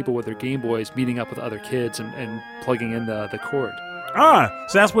Japan was people with their Game Boys meeting up with other kids and plugging in the cord.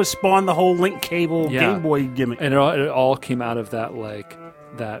 So that's what spawned the whole link cable Game Boy gimmick. And it all came out of that, like,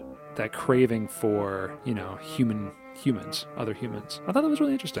 that craving for, humans, other humans. I thought that was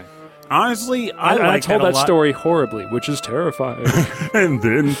really interesting. Honestly, I told that story horribly, which is terrifying. And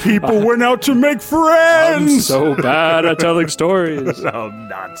then people went out to make friends. I'm so bad at telling stories. Oh,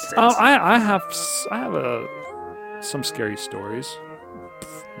 nonsense. I have some scary stories.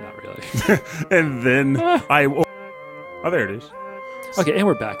 Not really. And then oh, there it is. Okay, and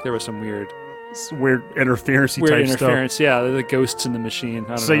we're back. There was some weird interference type interference. stuff. Yeah, the ghosts in the machine.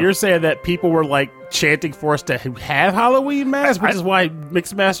 I don't know. You're saying that people were like chanting for us to have Halloween masks, which is why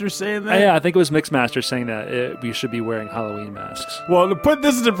Mixmaster's saying that? Yeah, I think it was Mixmaster saying that we should be wearing Halloween masks. Well, to put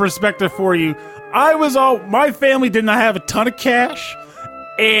this into perspective for you, my family did not have a ton of cash,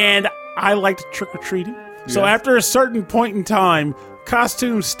 and I liked trick-or-treating. So after a certain point in time,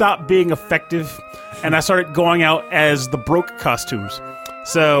 costumes stopped being effective, and I started going out as the broke costumes.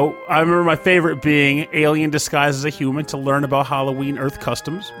 So I remember my favorite being alien disguised as a human to learn about Halloween Earth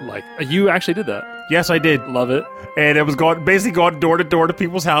customs. Like, you actually did that? Yes, I did. Love it. And it was going door to door to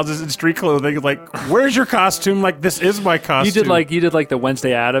people's houses in street clothing. Like, where's your costume? Like, this is my costume. You did like the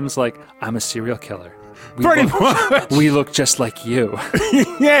Wednesday Addams. Like, I'm a serial killer. Pretty much. We look just like you.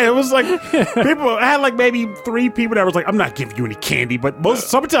 Yeah, it was like I had like maybe 3 people that was like, I'm not giving you any candy, but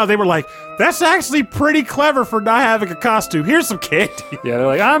sometimes they were like, that's actually pretty clever for not having a costume. Here's some candy. Yeah, they're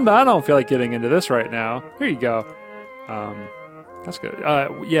like, I don't feel like getting into this right now. Here you go. That's good.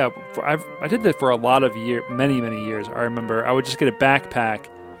 I did that for a lot of many years. I remember I would just get a backpack,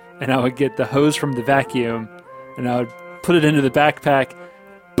 and I would get the hose from the vacuum, and I would put it into the backpack,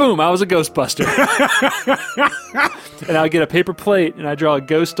 boom, I was a Ghostbuster. And I'd get a paper plate, and I'd draw a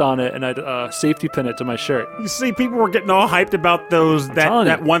ghost on it, and I'd safety pin it to my shirt. You see, people were getting all hyped about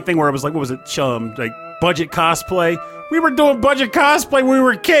that one thing where it was like, what was it, like budget cosplay? We were doing budget cosplay when we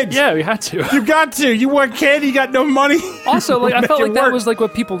were kids. Yeah, we had to. You got to. You weren't kid. You got no money. Also, like I felt like that was like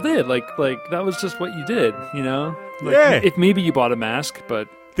what people did. Like that was just what you did. You know. Like, yeah. If maybe you bought a mask, but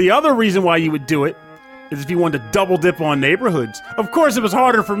the other reason why you would do it is if you wanted to double dip on neighborhoods. Of course, it was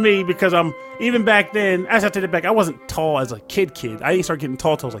harder for me because even back then. As I take it back, I wasn't tall as a kid. I didn't start getting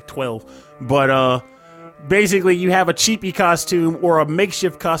tall till I was like 12. But basically, you have a cheapy costume or a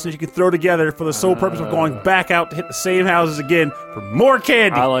makeshift costume you can throw together for the sole purpose of going back out to hit the same houses again for more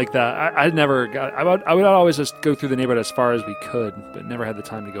candy. I like that. I never got. I would always just go through the neighborhood as far as we could, but never had the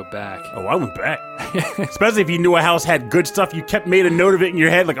time to go back. Oh, I went back. Especially if you knew a house had good stuff, you made a note of it in your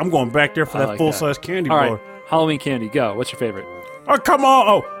head. Like, I'm going back there for that full-size candy bar. All right, Halloween candy, go. What's your favorite? Oh, come on.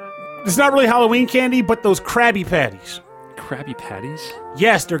 Oh, it's not really Halloween candy, but those Krabby Patties. Krabby Patties?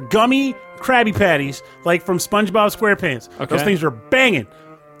 Yes, they're gummy Krabby Patties, like from SpongeBob SquarePants. Okay. Those things are banging.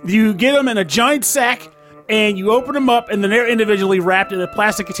 You get them in a giant sack, and you open them up, and then they're individually wrapped in a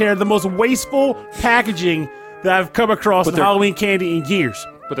plastic container. The most wasteful packaging that I've come across in Halloween candy in years.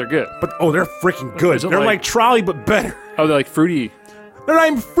 But they're good. But they're freaking good. They're like trolley, but better. Oh, they're like fruity. They're not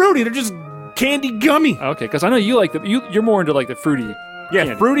even fruity. They're just candy gummy. Okay, because I know you like you're more into like the fruity. Yeah,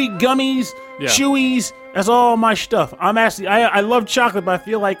 candy. Fruity gummies, chewies. That's all my stuff. I love chocolate, but I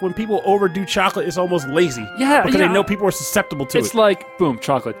feel like when people overdo chocolate, it's almost lazy. Yeah, because they know people are susceptible to it. It's like boom,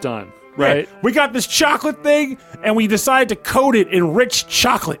 chocolate done. Right? Yeah. We got this chocolate thing, and we decided to coat it in rich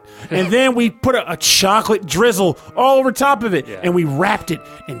chocolate, and then we put a chocolate drizzle all over top of it, and we wrapped it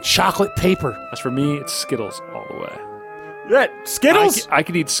in chocolate paper. As for me, it's Skittles all the way. Yeah, Skittles? I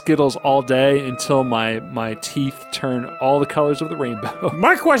could eat Skittles all day until my teeth turn all the colors of the rainbow.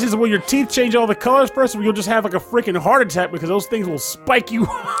 My question is, will your teeth change all the colors first, or you'll just have like a freaking heart attack because those things will spike you?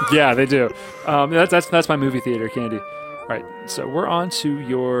 Yeah, they do. That's my movie theater candy. All right, so we're on to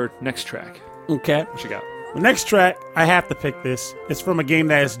your next track. Okay. What you got? The next track, I have to pick this. It's from a game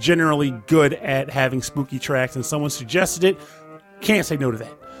that is generally good at having spooky tracks, and someone suggested it. Can't say no to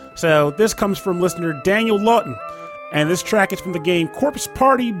that. So this comes from listener Daniel Lawton. And this track is from the game Corpse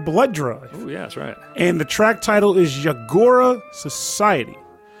Party Blood Drive. Oh, yeah, that's right. And the track title is Yagura Society,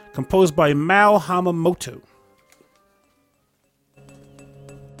 composed by Mao Hamamoto.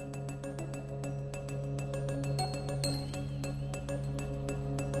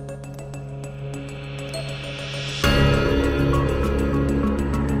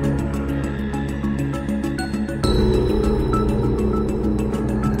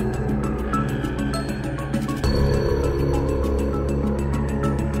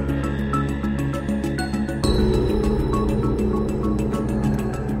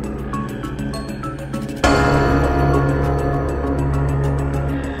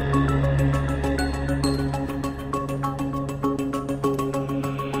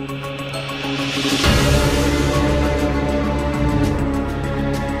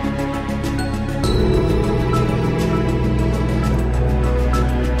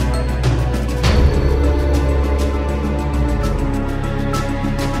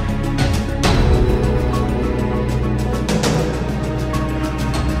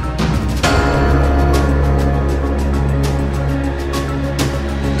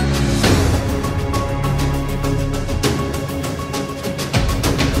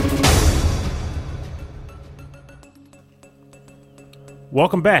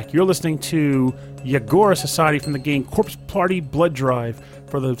 Welcome back. You're listening to Yagura Society from the game Corpse Party Blood Drive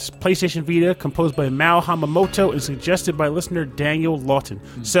for the PlayStation Vita, composed by Mao Hamamoto and suggested by listener Daniel Lawton.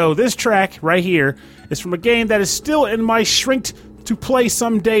 So this track right here is from a game that is still in my shrinked to play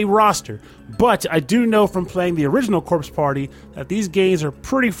someday roster. But I do know from playing the original Corpse Party that these games are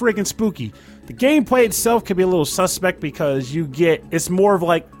pretty freaking spooky. The gameplay itself can be a little suspect because it's more of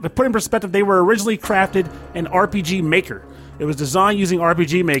like, to put in perspective, they were originally crafted in RPG Maker. It was designed using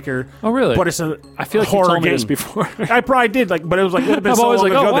RPG Maker. Oh, really? But it's I feel like horror you told me game. this before. I probably did, but it was like, it would have been so long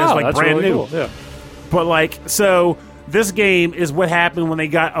ago that it's like brand really new. Cool. Yeah. But so this game is what happened when they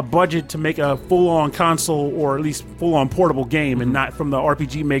got a budget to make a full-on console or at least full-on portable game and not from the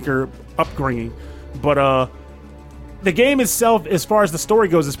RPG Maker upbringing. But the game itself, as far as the story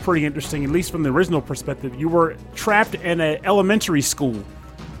goes, is pretty interesting, at least from the original perspective. You were trapped in an elementary school.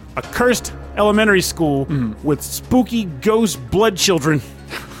 A cursed elementary school with spooky ghost blood children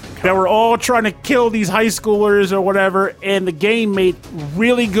that were all trying to kill these high schoolers or whatever, and the game made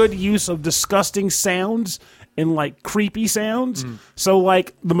really good use of disgusting sounds and like creepy sounds. So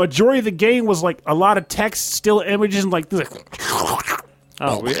like the majority of the game was like a lot of text, still images, and like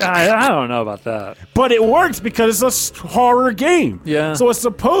Oh, I don't know about that. But it works because it's a horror game. Yeah. So it's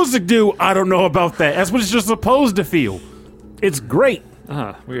supposed to do, I don't know about that. That's what it's just supposed to feel. It's great.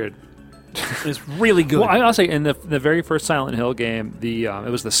 Weird. It's really good. Well, I'll say in the very first Silent Hill game,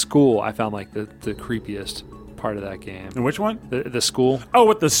 it was the school I found like the creepiest part of that game. And which one? The school. Oh,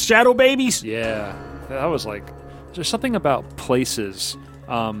 with the shadow babies? Yeah. That was like, there's something about places,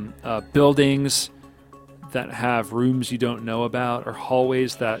 buildings that have rooms you don't know about, or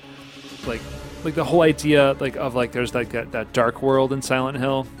hallways that, like the whole idea of there's like that dark world in Silent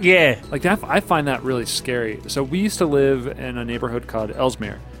Hill. Yeah. Like that, I find that really scary. So we used to live in a neighborhood called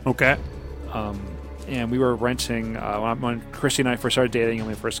Ellesmere. Okay. And we were renting when Christy and I first started dating and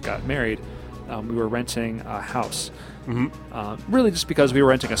we first got married. We were renting a house. Mm-hmm. Really just because we were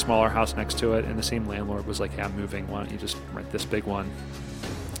renting a smaller house next to it, and the same landlord was like, "Hey, I'm moving. Why don't you just rent this big one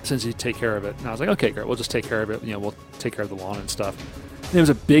since you take care of it?" And I was like, "Okay, great. We'll just take care of it. We'll take care of the lawn and stuff." And it was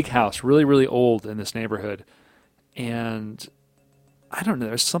a big house, really, really old in this neighborhood. And I don't know.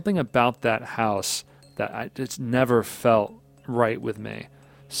 There's something about that house that it's never felt right with me.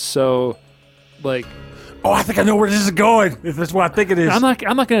 So, like... Oh, I think I know where this is going. If that's what I think it is. I'm not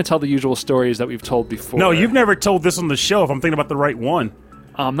going to tell the usual stories that we've told before. No, you've never told this on the show, if I'm thinking about the right one.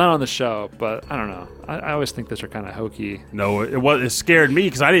 Not on the show, but I don't know. I always think those are kind of hokey. No, it scared me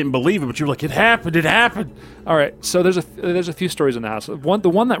because I didn't believe it, but you were like, it happened. All right, so there's a few stories in the house. The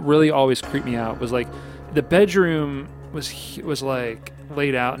one that really always creeped me out was like the bedroom was like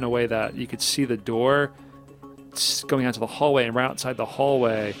laid out in a way that you could see the door going out to the hallway, and right outside the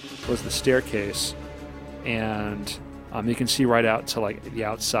hallway was the staircase, and you can see right out to like the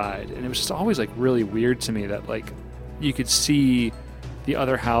outside. And it was just always like really weird to me that like you could see the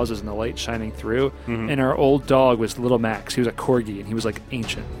other houses and the light shining through. Mm-hmm. And our old dog was Little Max. He was a corgi, and he was like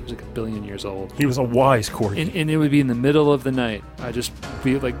ancient. He was like 1 billion years old. He was a wise corgi. And it would be in the middle of the night. I'd just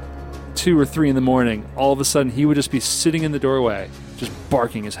be like 2 or 3 in the morning. All of a sudden, he would just be sitting in the doorway, just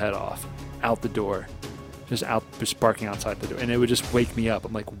barking his head off out the door. Just barking outside the door. And it would just wake me up.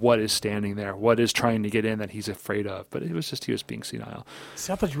 I'm like, what is standing there? What is trying to get in that he's afraid of? But it was just, he was being senile.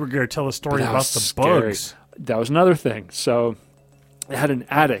 See, I thought you were going to tell a story about the bugs. That was another thing. So it had an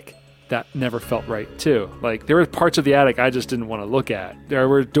attic that never felt right, too. Like, there were parts of the attic I just didn't want to look at. There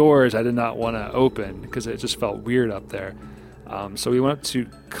were doors I did not want to open because it just felt weird up there. So we went up to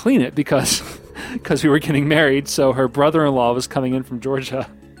clean it because we were getting married. So her brother-in-law was coming in from Georgia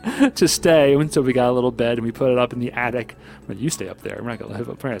to stay, and so we got a little bed and we put it up in the attic. Well, you stay up there. We're not going to live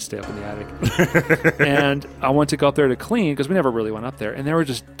up. We're going to stay up in the attic. And I went to go up there to clean because we never really went up there, and there were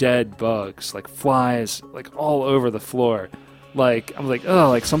just dead bugs, like flies, like all over the floor. Like, I was like, oh,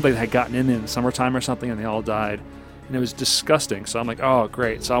 like something had gotten in the summertime or something, and they all died, and it was disgusting. So I'm like, oh,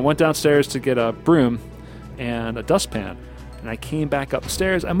 great. So I went downstairs to get a broom and a dustpan, and I came back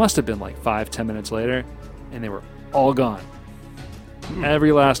upstairs. I must have been like 5-10 minutes later, and they were all gone.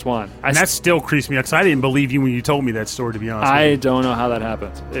 Every last one. And that still creeps me out because I didn't believe you when you told me that story, to be honest with you. I don't know how that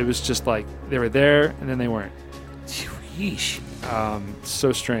happened. It was just like they were there and then they weren't. Yeesh.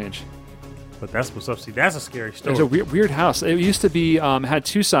 So strange. But that's what's up. See, that's a scary story. It's a weird house. It used to be, had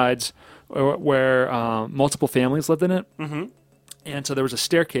 2 sides where multiple families lived in it. Mm-hmm. And so there was a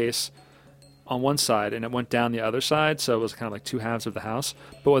staircase on one side and it went down the other side. So it was kind of like 2 halves of the house.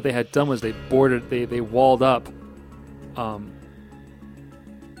 But what they had done was they walled up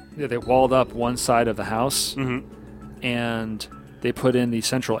they walled up one side of the house, mm-hmm. and they put in the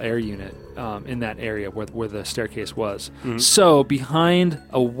central air unit in that area where the staircase was. Mm-hmm. So behind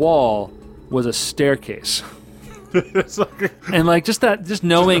a wall was a staircase. And like just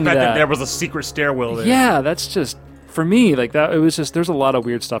knowing that there was a secret stairwell there. Yeah, that's just for me like that. It was just there's a lot of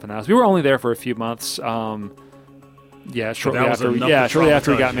weird stuff in the house. We were only there for a few months. Shortly after we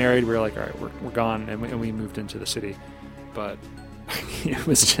got married, we were like, all right, we're gone, and we moved into the city, but. It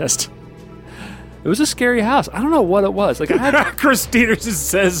was a scary house. I don't know what it was. Like Chris Stevenson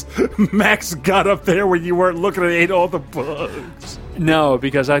says Max got up there when you weren't looking and ate all the bugs. No,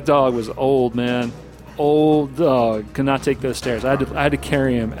 because that dog was old, man. Old dog. Could not take those stairs. I had to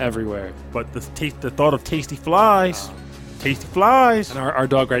carry him everywhere. But the thought of tasty flies. Tasty flies. And our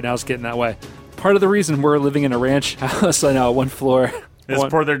dog right now is getting that way. Part of the reason we're living in a ranch house, I know, 1 floor. It's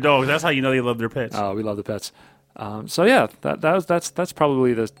for their dogs. That's how you know they love their pets. Oh, we love the pets. So yeah, that's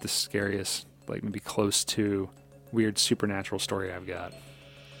probably the scariest, like maybe close to weird supernatural story I've got.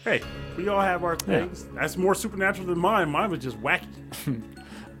 Hey, we all have our things. Yeah. That's more supernatural than mine. Mine was just wacky.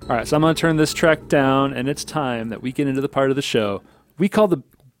 All right, so I'm going to turn this track down, and it's time that we get into the part of the show we call the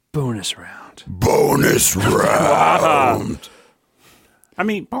bonus round. Bonus round. I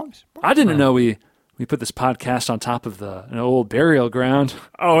mean, bonus I didn't know we we put this podcast on top of an old burial ground,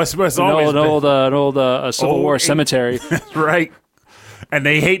 Oh, it's always an been- old Civil War cemetery. That's right. And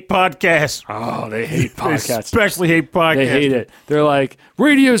they hate podcasts. Oh, they hate They podcasts. especially hate podcasts. They hate it. They're like,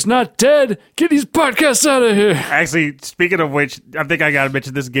 radio's not dead. Get these podcasts out of here. Actually, speaking of which, I think I got to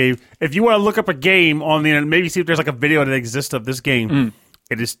mention this game. If you want to look up a game on the internet, maybe see if there's like a video that exists of this game.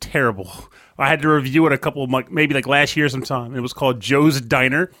 It is terrible. I had to review it a couple of months, maybe like last year sometime. It was called Joe's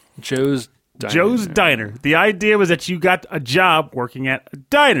Diner. Joe's Diner. Joe's Diner. The idea was that you got a job working at a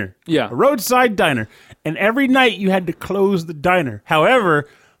diner. Yeah. A roadside diner. And every night you had to close the diner. However,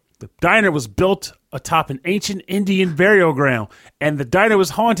 the diner was built atop an ancient Indian burial ground. And the diner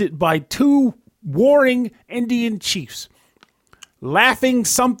was haunted by two warring Indian chiefs. Laughing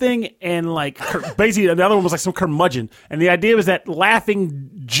something and like basically the other one was like some curmudgeon. And the idea was that Laughing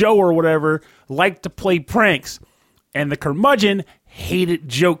Joe or whatever liked to play pranks. And the curmudgeon hated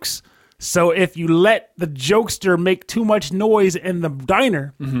jokes. So if you let the jokester make too much noise in the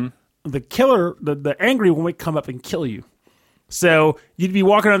diner, the killer, the angry one, would come up and kill you. So you'd be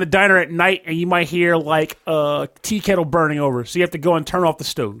walking around the diner at night and you might hear like a tea kettle burning over. So you have to go and turn off the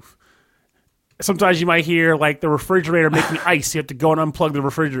stove. Sometimes you might hear like the refrigerator making ice. You have to go and unplug the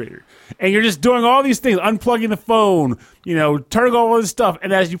refrigerator. And you're just doing all these things, unplugging the phone, turning all this stuff.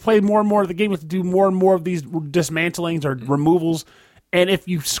 And as you play more and more of the game, you have to do more and more of these dismantlings or removals. And if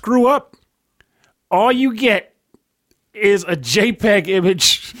you screw up, all you get is a JPEG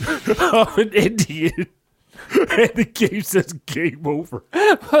image of an Indian. And the game says game over.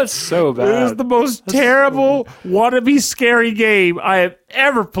 That's so bad. It is the most terrible wannabe scary game I have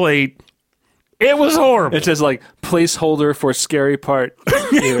ever played. It was horrible. It says like placeholder for scary part.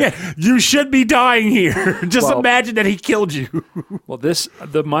 You should be dying here. Just Well- imagine that he killed you. Well,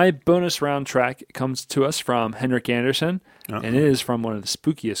 my bonus round track comes to us from Henrik Anderson, and it is from one of the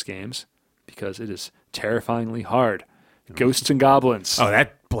spookiest games because it is terrifyingly hard. Ghosts and Goblins. Oh,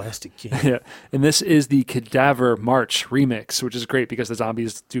 that plastic game. Yeah, and this is the Cadaver March remix, which is great because the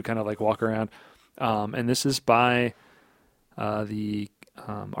zombies do kind of like walk around. And this is by the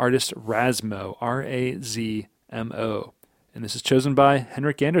artist Razmo, Razmo, and this is chosen by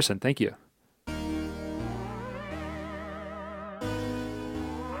Henrik Anderson. Thank you.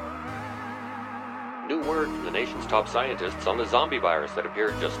 New word from the nation's top scientists on the zombie virus that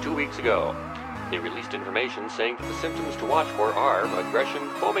appeared just 2 weeks ago. They released information saying that the symptoms to watch for are aggression,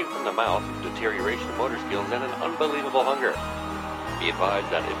 foaming from the mouth, deterioration of motor skills, and an unbelievable hunger. Be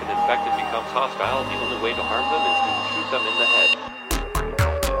advised that if an infected becomes hostile, the only way to harm them is to shoot them in the head.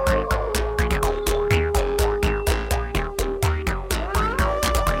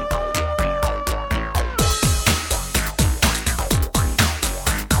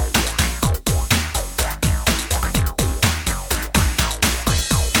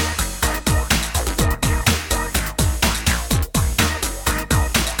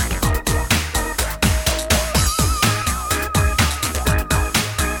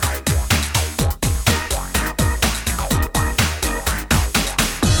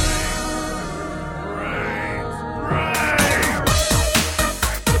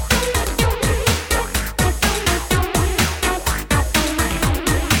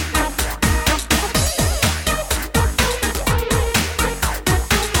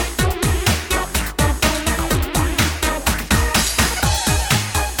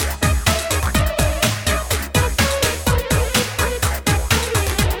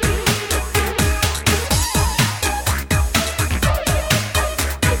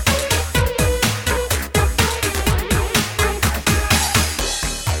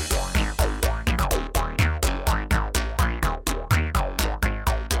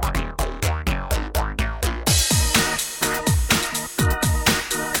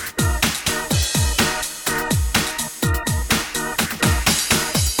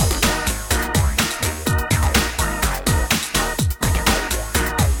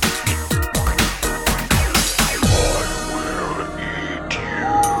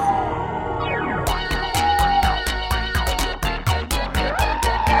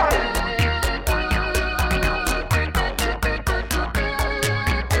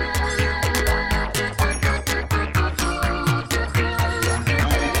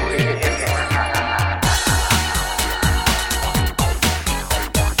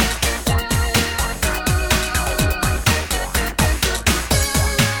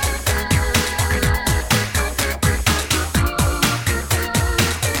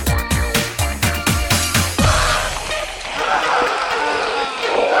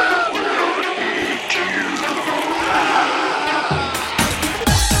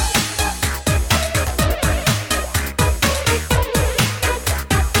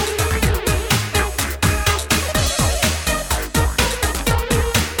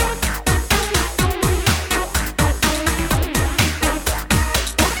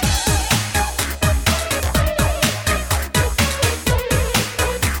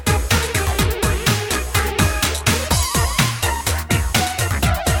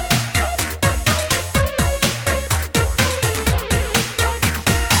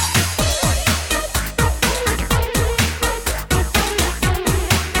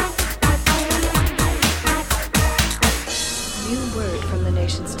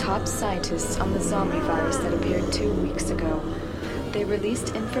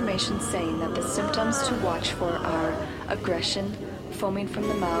 information saying that the symptoms to watch for are aggression, foaming from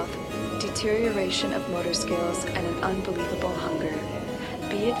the mouth, deterioration of motor skills, and an unbelievable hunger.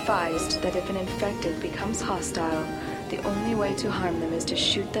 Be advised that if an infected becomes hostile, the only way to harm them is to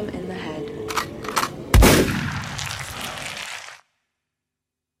shoot them in the head.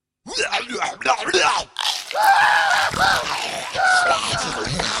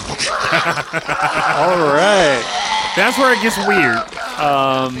 All right. That's where it gets weird.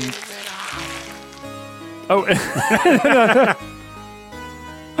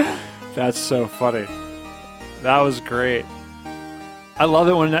 That's so funny. That was great. I love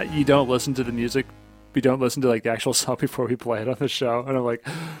it when you don't listen to the music. We don't listen to like the actual song before we play it on the show, and I'm like,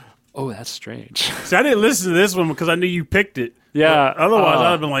 oh, that's strange. See, I didn't listen to this one because I knew you picked it. Yeah. But otherwise,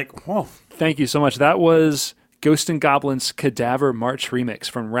 I'd have been like, whoa. Thank you so much. That was Ghost and Goblins Cadaver March remix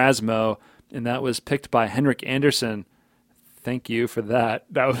from Rasmo, and that was picked by Henrik Anderson. Thank you for that.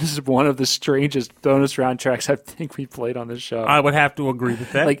 That was one of the strangest bonus round tracks I think we played on this show. I would have to agree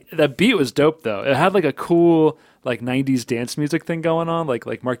with that. Like, the beat was dope, though. It had like a cool like 90s dance music thing going on,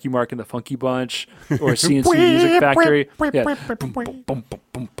 like Marky Mark and the Funky Bunch or CNC Music Factory. Yeah. Boom, boom, boom,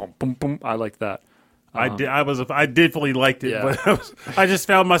 boom, boom, boom, boom. I like that. I definitely liked it, Yeah. but I just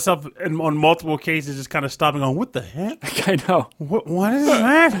found myself on multiple cases just kind of stopping on, what the heck? I know. What is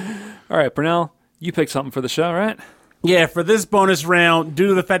that? All right, Brunel, you picked something for the show, right? Yeah, for this bonus round, due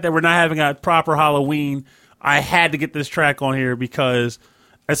to the fact that we're not having a proper Halloween, I had to get this track on here because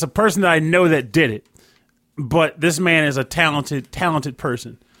it's a person that I know that did it. But this man is a talented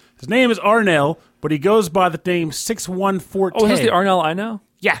person. His name is Arnell, but he goes by the name 61410. Oh, is this the Arnell I know?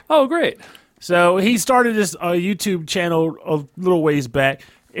 Yeah. Oh, great. So he started this YouTube channel a little ways back,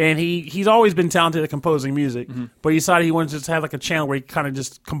 and he's always been talented at composing music, but he decided he wanted to just have like a channel where he kind of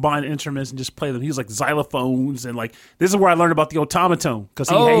just combined instruments and just play them. He was like xylophones, and like this is where I learned about the automaton because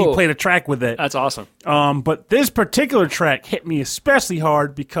he played a track with it. That's awesome. But this particular track hit me especially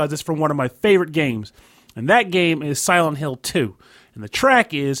hard because it's from one of my favorite games, and that game is Silent Hill 2, and the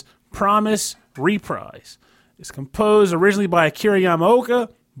track is Promise Reprise. It's composed originally by Akira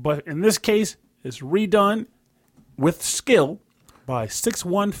Yamaoka, but in this case, it's redone with skill by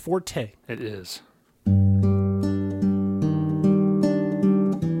 614. It is.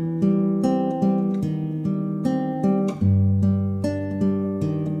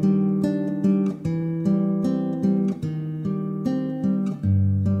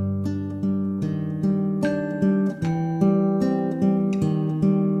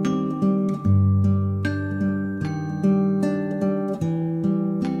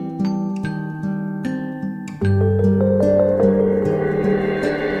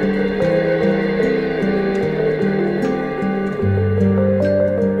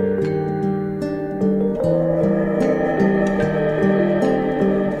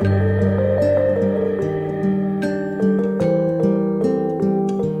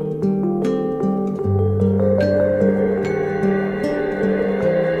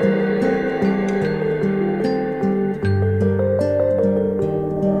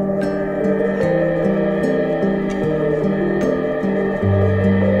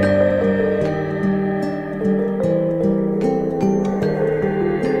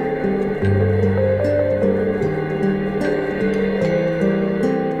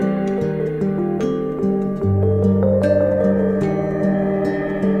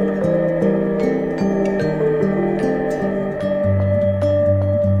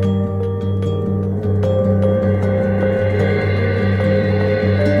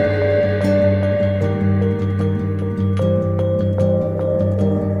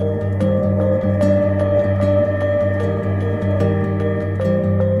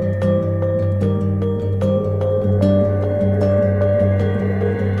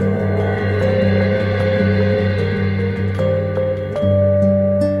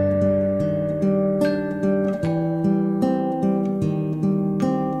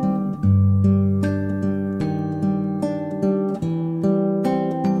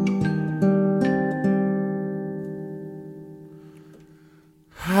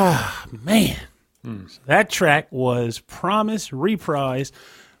 Man. So that track was Promise Reprise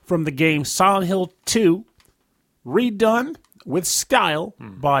from the game Silent Hill 2, redone with style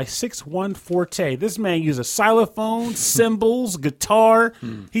by 614. This man used a xylophone, cymbals, guitar.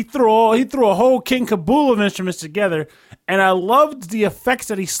 He threw a whole king caboodle of instruments together, and I loved the effects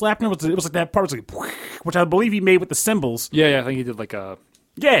that he slapped in. It was like that part was like, which I believe he made with the cymbals. Yeah, I think he did like some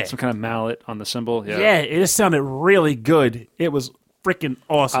kind of mallet on the cymbal. Yeah, it just sounded really good. It was freaking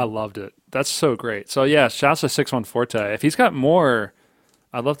awesome. I loved it. That's so great. So yeah, shouts to 614. If he's got more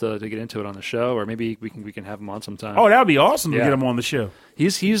I'd love to get into it on the show, or maybe we can have him on sometime. Oh, that would be awesome to Yeah. get him on the show.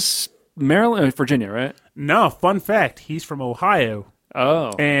 He's Maryland, Virginia, right? No, fun fact, he's from Ohio.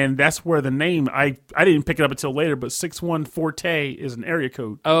 Oh, And that's where the name, I didn't pick it up until later, but 614 is an area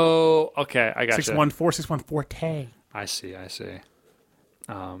code. okay, I got you. 614 I see.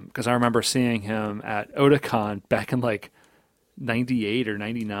 Because I remember seeing him at Otakon back in like 98 or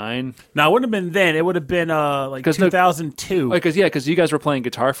 99. Now, it wouldn't have been then. It would have been like 2002. Because you guys were playing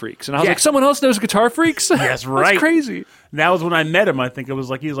Guitar Freaks, and I was Yeah. like, someone else knows Guitar Freaks. Yes, right. That's crazy. That was when I met him. I think it was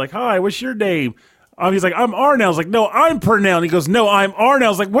like, he was like, hi, what's your name? He's like, I'm Arnell. I was like, no, I'm Purnell. And he goes, no, I'm Arnell. I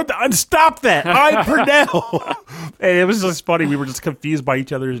was like, what the? Stop that. I'm Purnell. And it was just funny. We were just confused by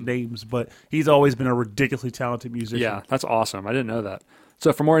each other's names, but he's always been a ridiculously talented musician. Yeah, that's awesome. I didn't know that.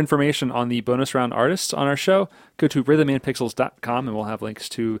 So for more information on the bonus round artists on our show, go to rhythmandpixels.com, and we'll have links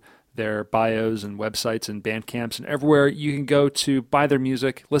to their bios and websites and band camps and everywhere you can go to buy their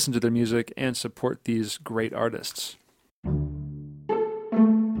music, listen to their music, and support these great artists.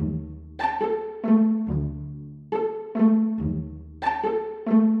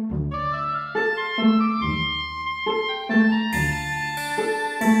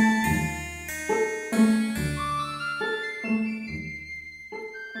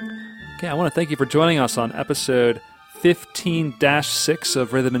 Okay, I want to thank you for joining us on episode 15-6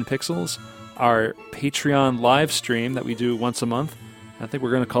 of Rhythm and Pixels, our Patreon live stream that we do once a month. I think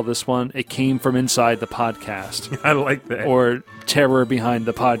we're going to call this one It Came From Inside the Podcast, I like that. or Terror Behind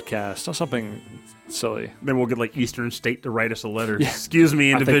the Podcast, or something silly. Then we'll get like Eastern State to write us a letter. Excuse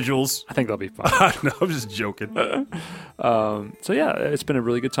me, individuals. I think that'll be fun. No, I'm just joking. So yeah, it's been a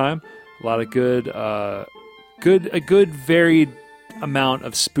really good time. A lot of a good varied amount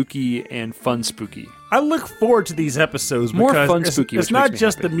of spooky and fun spooky. I look forward to these episodes More because fun it's, spooky, it's which not makes me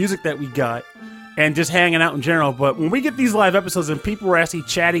just happy. the music that we got and just hanging out in general, but when we get these live episodes and people are actually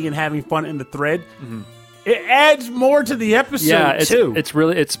chatting and having fun in the thread, it adds more to the episode Yeah, too. it's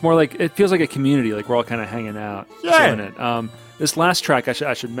more like, it feels like a community, like we're all kind of hanging out Yeah. doing it. This last track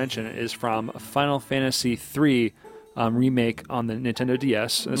I should mention is from Final Fantasy III remake on the Nintendo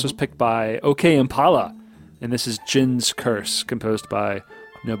DS. And this was picked by OK Impala, and this is Jin's Curse, composed by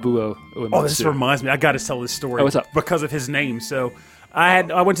Nobuo Uematsu. Oh, this reminds me. I got to tell this story. Oh, what's up? Because of his name. So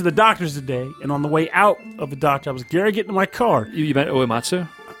I went to the doctor's today, and on the way out of the doctor, I was Gary getting in my car. You met Uematsu?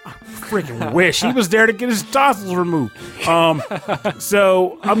 Freaking wish he was there to get his tonsils removed.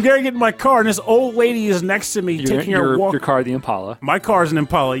 So I'm Gary getting in my car, and this old lady is next to me taking her walk. Your car, the Impala. My car's an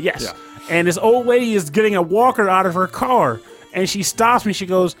Impala, yes. Yeah. And this old lady is getting a walker out of her car, and she stops me. She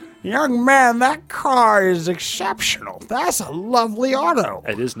goes, "Young man, that car is exceptional. That's a lovely auto."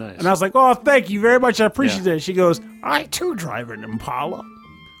 It is nice. And I was like, "Oh, thank you very much. I appreciate Yeah. it." She goes, "I too drive an Impala.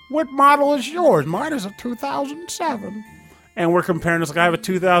 What model is yours?" "Mine is a 2007. And we're comparing this. Like, I have a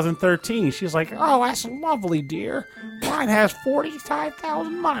 2013. She's like, "Oh, that's lovely, dear. Mine has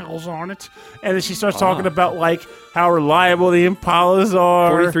 45,000 miles on it." And then she starts talking about like how reliable the Impalas are.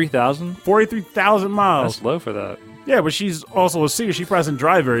 43,000? 43,000 miles. That's low for that. Yeah, but she's also a singer. She probably doesn't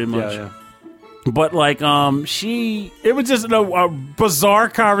drive very much. Yeah. But like, it was just a bizarre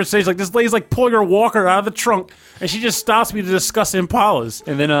conversation. Like, this lady's like pulling her walker out of the trunk, and she just stops me to discuss Impalas.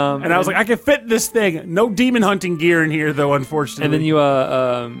 And then, And I was like, I can fit this thing. No demon hunting gear in here, though, unfortunately. and then you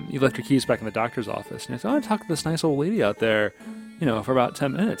left your keys back in the doctor's office, and you said, "I want to talk to this nice old lady out there, for about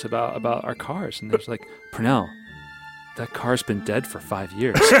 10 minutes about our cars." And there's like, "Purnell, that car's been dead for 5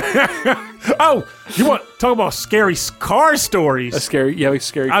 years." Oh, you want talk about scary car stories? A scary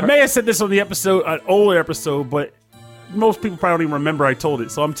I car. may have said this on the episode, an older episode, but most people probably don't even remember I told it,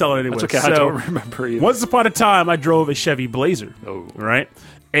 so I'm telling it anyway. That's okay, I don't remember either. Once upon a time, I drove a Chevy Blazer. Oh. Right?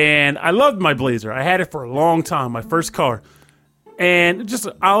 And I loved my Blazer. I had it for a long time, my first car. And just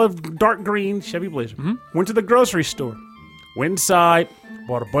an olive, dark green Chevy Blazer. Went to the grocery store. Went inside,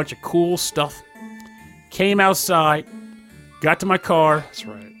 bought a bunch of cool stuff. Came outside, got to my car. That's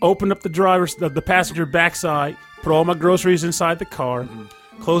right. Opened up the passenger backside, put all my groceries inside the car,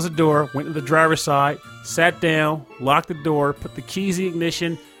 closed the door, went to the driver's side, sat down, locked the door, put the keys in the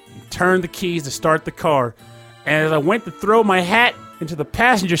ignition, and turned the keys to start the car. And as I went to throw my hat into the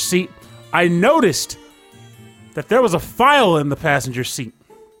passenger seat, I noticed that there was a file in the passenger seat.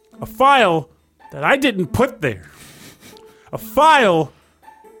 A file that I didn't put there. A file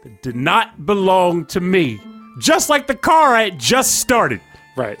that did not belong to me. Just like the car I had just started.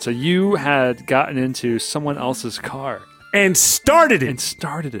 Right. So you had gotten into someone else's car And started and it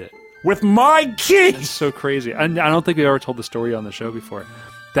started it. with my It's keys. so crazy. And I don't think we ever told the story on the show before.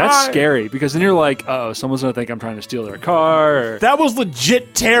 That's scary because then you're like, oh, someone's gonna think I'm trying to steal their car. Or, That was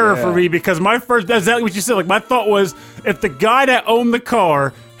legit terror for me because that's exactly what you said. Like, my thought was, if the guy that owned the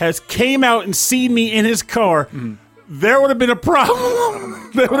car came out and seen me in his car, there would have been a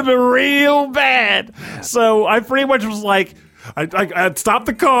problem. That would have been real bad. So I pretty much was like, I stopped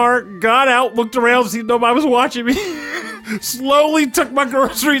the car, got out, looked around to see if nobody was watching me, slowly took my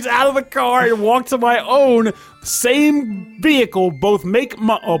groceries out of the car and walked to my own same vehicle, both make,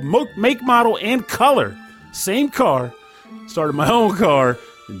 model, and color. Same car. Started my own car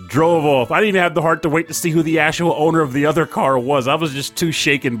and drove off. I didn't even have the heart to wait to see who the actual owner of the other car was. I was just too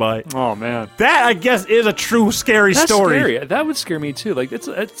shaken by it. oh man, That, I guess, is a true scary that's story. scary. That would scare me too. Like it's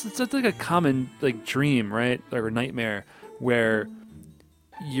like a common like dream, right? Or a nightmare where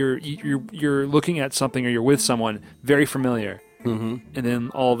you're looking at something or you're with someone very familiar, and then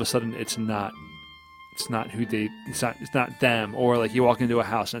all of a sudden it's not them, or like you walk into a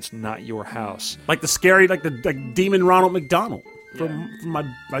house and it's not your house. Like the scary, like the demon Ronald McDonald from my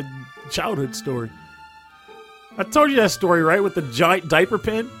childhood story. I told you that story, right? With the giant diaper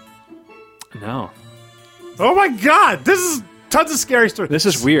pin. No, Oh my God, this is tons of scary stories. this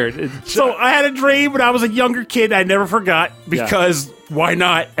is weird. So I had a dream when I was a younger kid I never forgot because why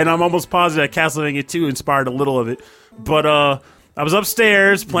not? And I'm almost positive that Castlevania 2 inspired a little of it. But I was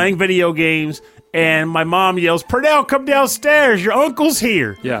upstairs playing video games, and my mom yells, "Pernell, come downstairs, your uncle's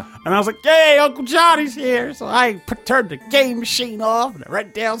here." Yeah. And I was like, "Hey, Uncle Johnny's here." So I turned the game machine off, and I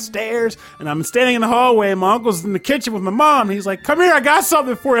ran downstairs, and I'm standing in the hallway, and my uncle's in the kitchen with my mom, and he's like, "Come here, I got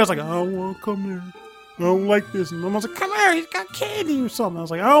something for you." I was like, "I don't want to come here. I don't like this." And my mom's like, "Come here, he's got candy or something." I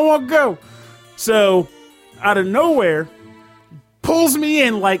was like, "I don't want to go." So, out of nowhere, pulls me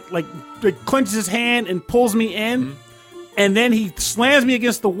in, like clenches his hand and pulls me in, and then he slams me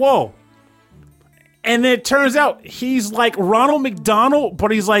against the wall. And then it turns out he's like Ronald McDonald,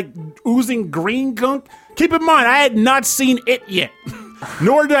 but he's like oozing green gunk. Keep in mind, I had not seen it yet,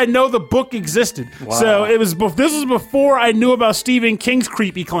 nor did I know the book existed. Wow. So this was before I knew about Stephen King's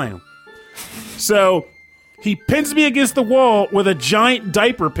Creepy Clown. So he pins me against the wall with a giant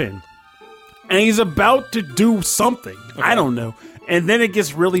diaper pin, and he's about to do something. Okay. I don't know. And then it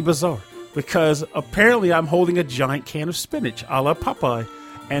gets really bizarre because apparently I'm holding a giant can of spinach, a la Popeye,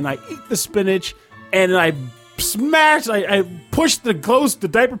 and I eat the spinach. And I push the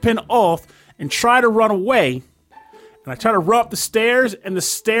diaper pin off and try to run away. And I try to run up the stairs, and the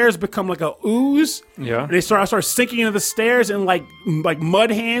stairs become like a ooze. Yeah. And I start sinking into the stairs, and like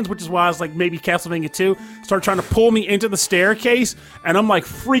mud hands, which is why I was like maybe Castlevania 2, start trying to pull me into the staircase, and I'm like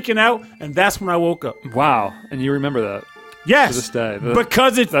freaking out, and that's when I woke up. Wow. And you remember that? Yes. To this day.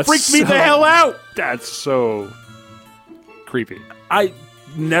 Because it freaked me the hell out. That's so creepy. I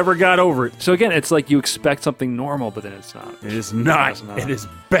never got over it. So again, it's like you expect something normal, but then it's not. It is not. It's not. It is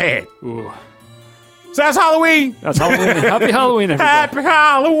bad. Ooh. So that's Halloween. That's Halloween. Happy Halloween, everybody. Happy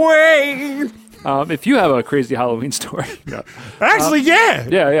Halloween. If you have a crazy Halloween story, Actually, yeah.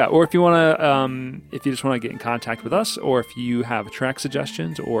 yeah, or if you want to, if you just want to get in contact with us, or if you have track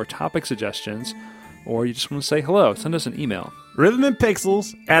suggestions or topic suggestions, or you just want to say hello, send us an email.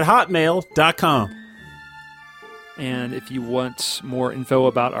 rhythmandpixels@hotmail.com. And if you want more info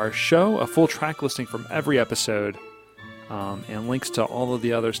about our show, a full track listing from every episode, and links to all of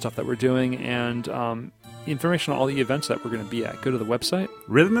the other stuff that we're doing, and information on all the events that we're going to be at, go to the website.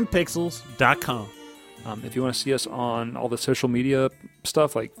 rhythmandpixels.com. If you want to see us on all the social media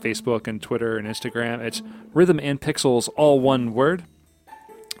stuff like Facebook and Twitter and Instagram, it's Rhythm and Pixels, all one word.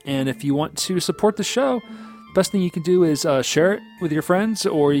 And if you want to support the show, best thing you can do is share it with your friends,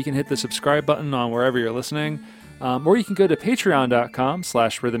 or you can hit the subscribe button on wherever you're listening. Or you can go to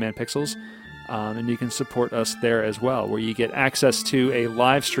patreon.com/rhythmandpixels, and you can support us there as well, where you get access to a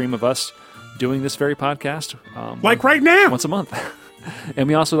live stream of us doing this very podcast. Like right now. Once a month. And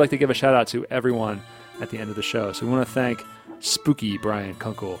we also like to give a shout out to everyone at the end of the show. So we want to thank Spooky Brian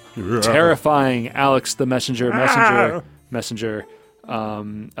Kunkel, Terrifying Alex the Messenger,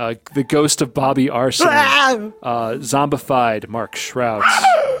 the Ghost of Bobby Arson, Zombified Mark Schrouts,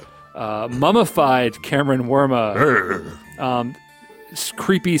 Mummified Cameron Worma,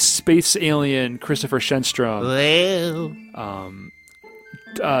 creepy space alien Christopher Shenstrom,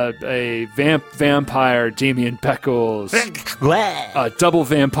 a vampire Damien Beckles, a double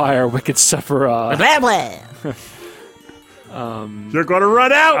vampire Wicked Sephiroth. You're going to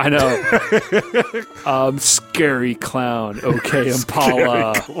run out. I know. Scary clown. Okay,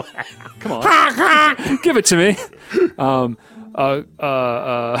 Impala. Come on, give it to me.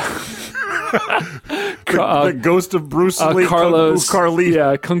 The ghost of Bruce Lee, Carlos, Kung Fu Carlito.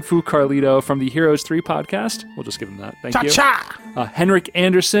 Yeah, Kung Fu Carlito from the Heroes 3 podcast. We'll just give him that. Thank you. Cha-cha! Henrik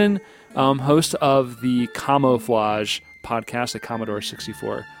Anderson, host of the Camouflage podcast, the Commodore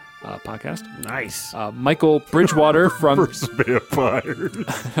 64 podcast. Nice. Michael Bridgewater from... First vampires.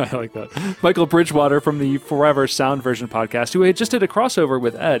 I like that. Michael Bridgewater from the Forever Sound Version podcast, who just did a crossover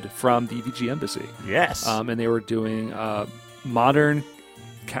with Ed from the VG Embassy. Yes. And they were doing modern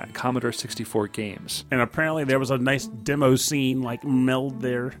Commodore 64 games. And apparently there was a nice demo scene, like, meld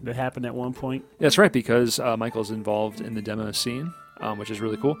there that happened at one point. That's right, because Michael's involved in the demo scene, which is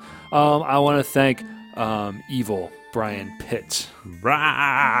really cool. I want to thank Evil Brian Pitt.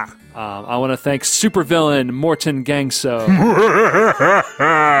 Rah! I want to thank supervillain Morton Gangso.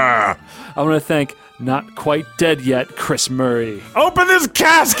 I want to thank Not Quite Dead Yet Chris Murray. Open this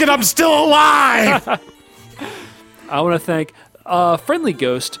casket, I'm still alive! I want to thank Friendly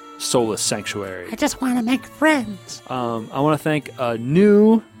Ghost Soulless Sanctuary. I just want to make friends. I want to thank a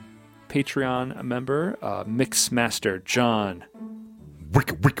new Patreon member, Mixmaster John.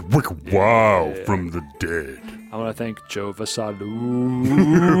 Wick, wow, from the dead. I want to thank Joe Vasalu.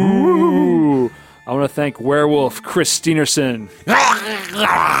 I want to thank Werewolf Chris Steenerson.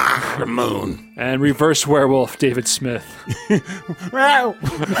 Moon. And Reverse Werewolf David Smith.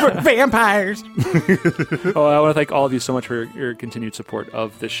 Vampires. I want to thank all of you so much for your continued support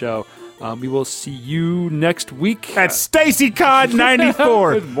of the show. We will see you next week at StacyCon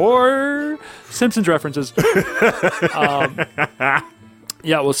 94. With more Simpsons references.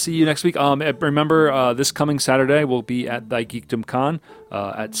 Yeah, we'll see you next week. Remember, this coming Saturday, we'll be at Thy Geekdom Con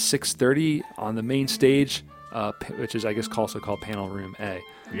at 6:30 on the main stage, which is, I guess, also called Panel Room A.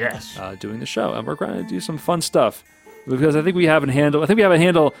 Yes. Doing the show. And we're going to do some fun stuff. Because I think we have a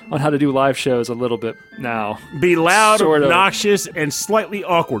handle on how to do live shows a little bit now. Be loud, sort of. obnoxious, and slightly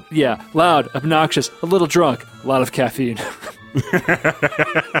awkward. Yeah, loud, obnoxious, a little drunk, a lot of caffeine.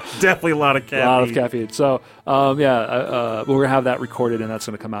 Definitely a lot of caffeine. A lot of caffeine. So, we're going to have that recorded, and that's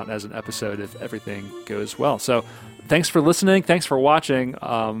going to come out as an episode if everything goes well. So, thanks for listening. Thanks for watching.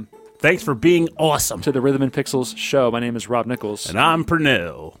 Thanks for being awesome. To the Rhythm and Pixels show. My name is Rob Nichols. And I'm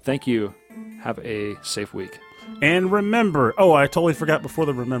Pernell. Thank you. Have a safe week. And remember, I totally forgot before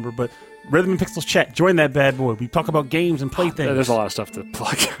the remember, but Rhythm and Pixels chat, join that bad boy. We talk about games and play things. There's a lot of stuff to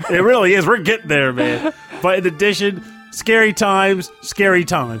plug. It really is. We're getting there, man. But in addition, scary times.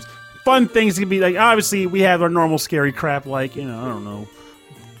 Fun things can be like, obviously, we have our normal scary crap like, I don't know,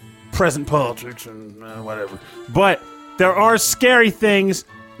 present politics and whatever. But there are scary things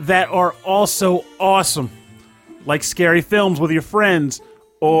that are also awesome. Like scary films with your friends,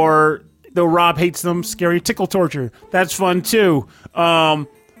 or... though Rob hates them, scary tickle torture. That's fun too.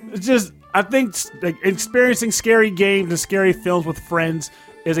 It's just, I think experiencing scary games and scary films with friends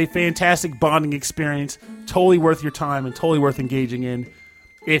is a fantastic bonding experience. Totally worth your time and totally worth engaging in.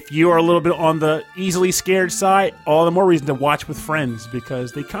 If you are a little bit on the easily scared side, all the more reason to watch with friends,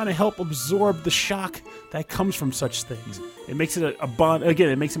 because they kind of help absorb the shock that comes from such things. It makes it a bond. Again,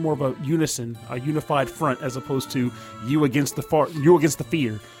 it makes it more of a unison, a unified front, as opposed to you against the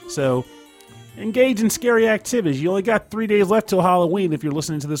fear. So engage in scary activities. You only got 3 days left till Halloween if you're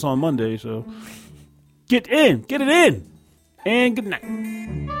listening to this on Monday, so get it in, and good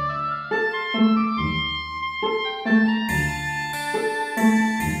night.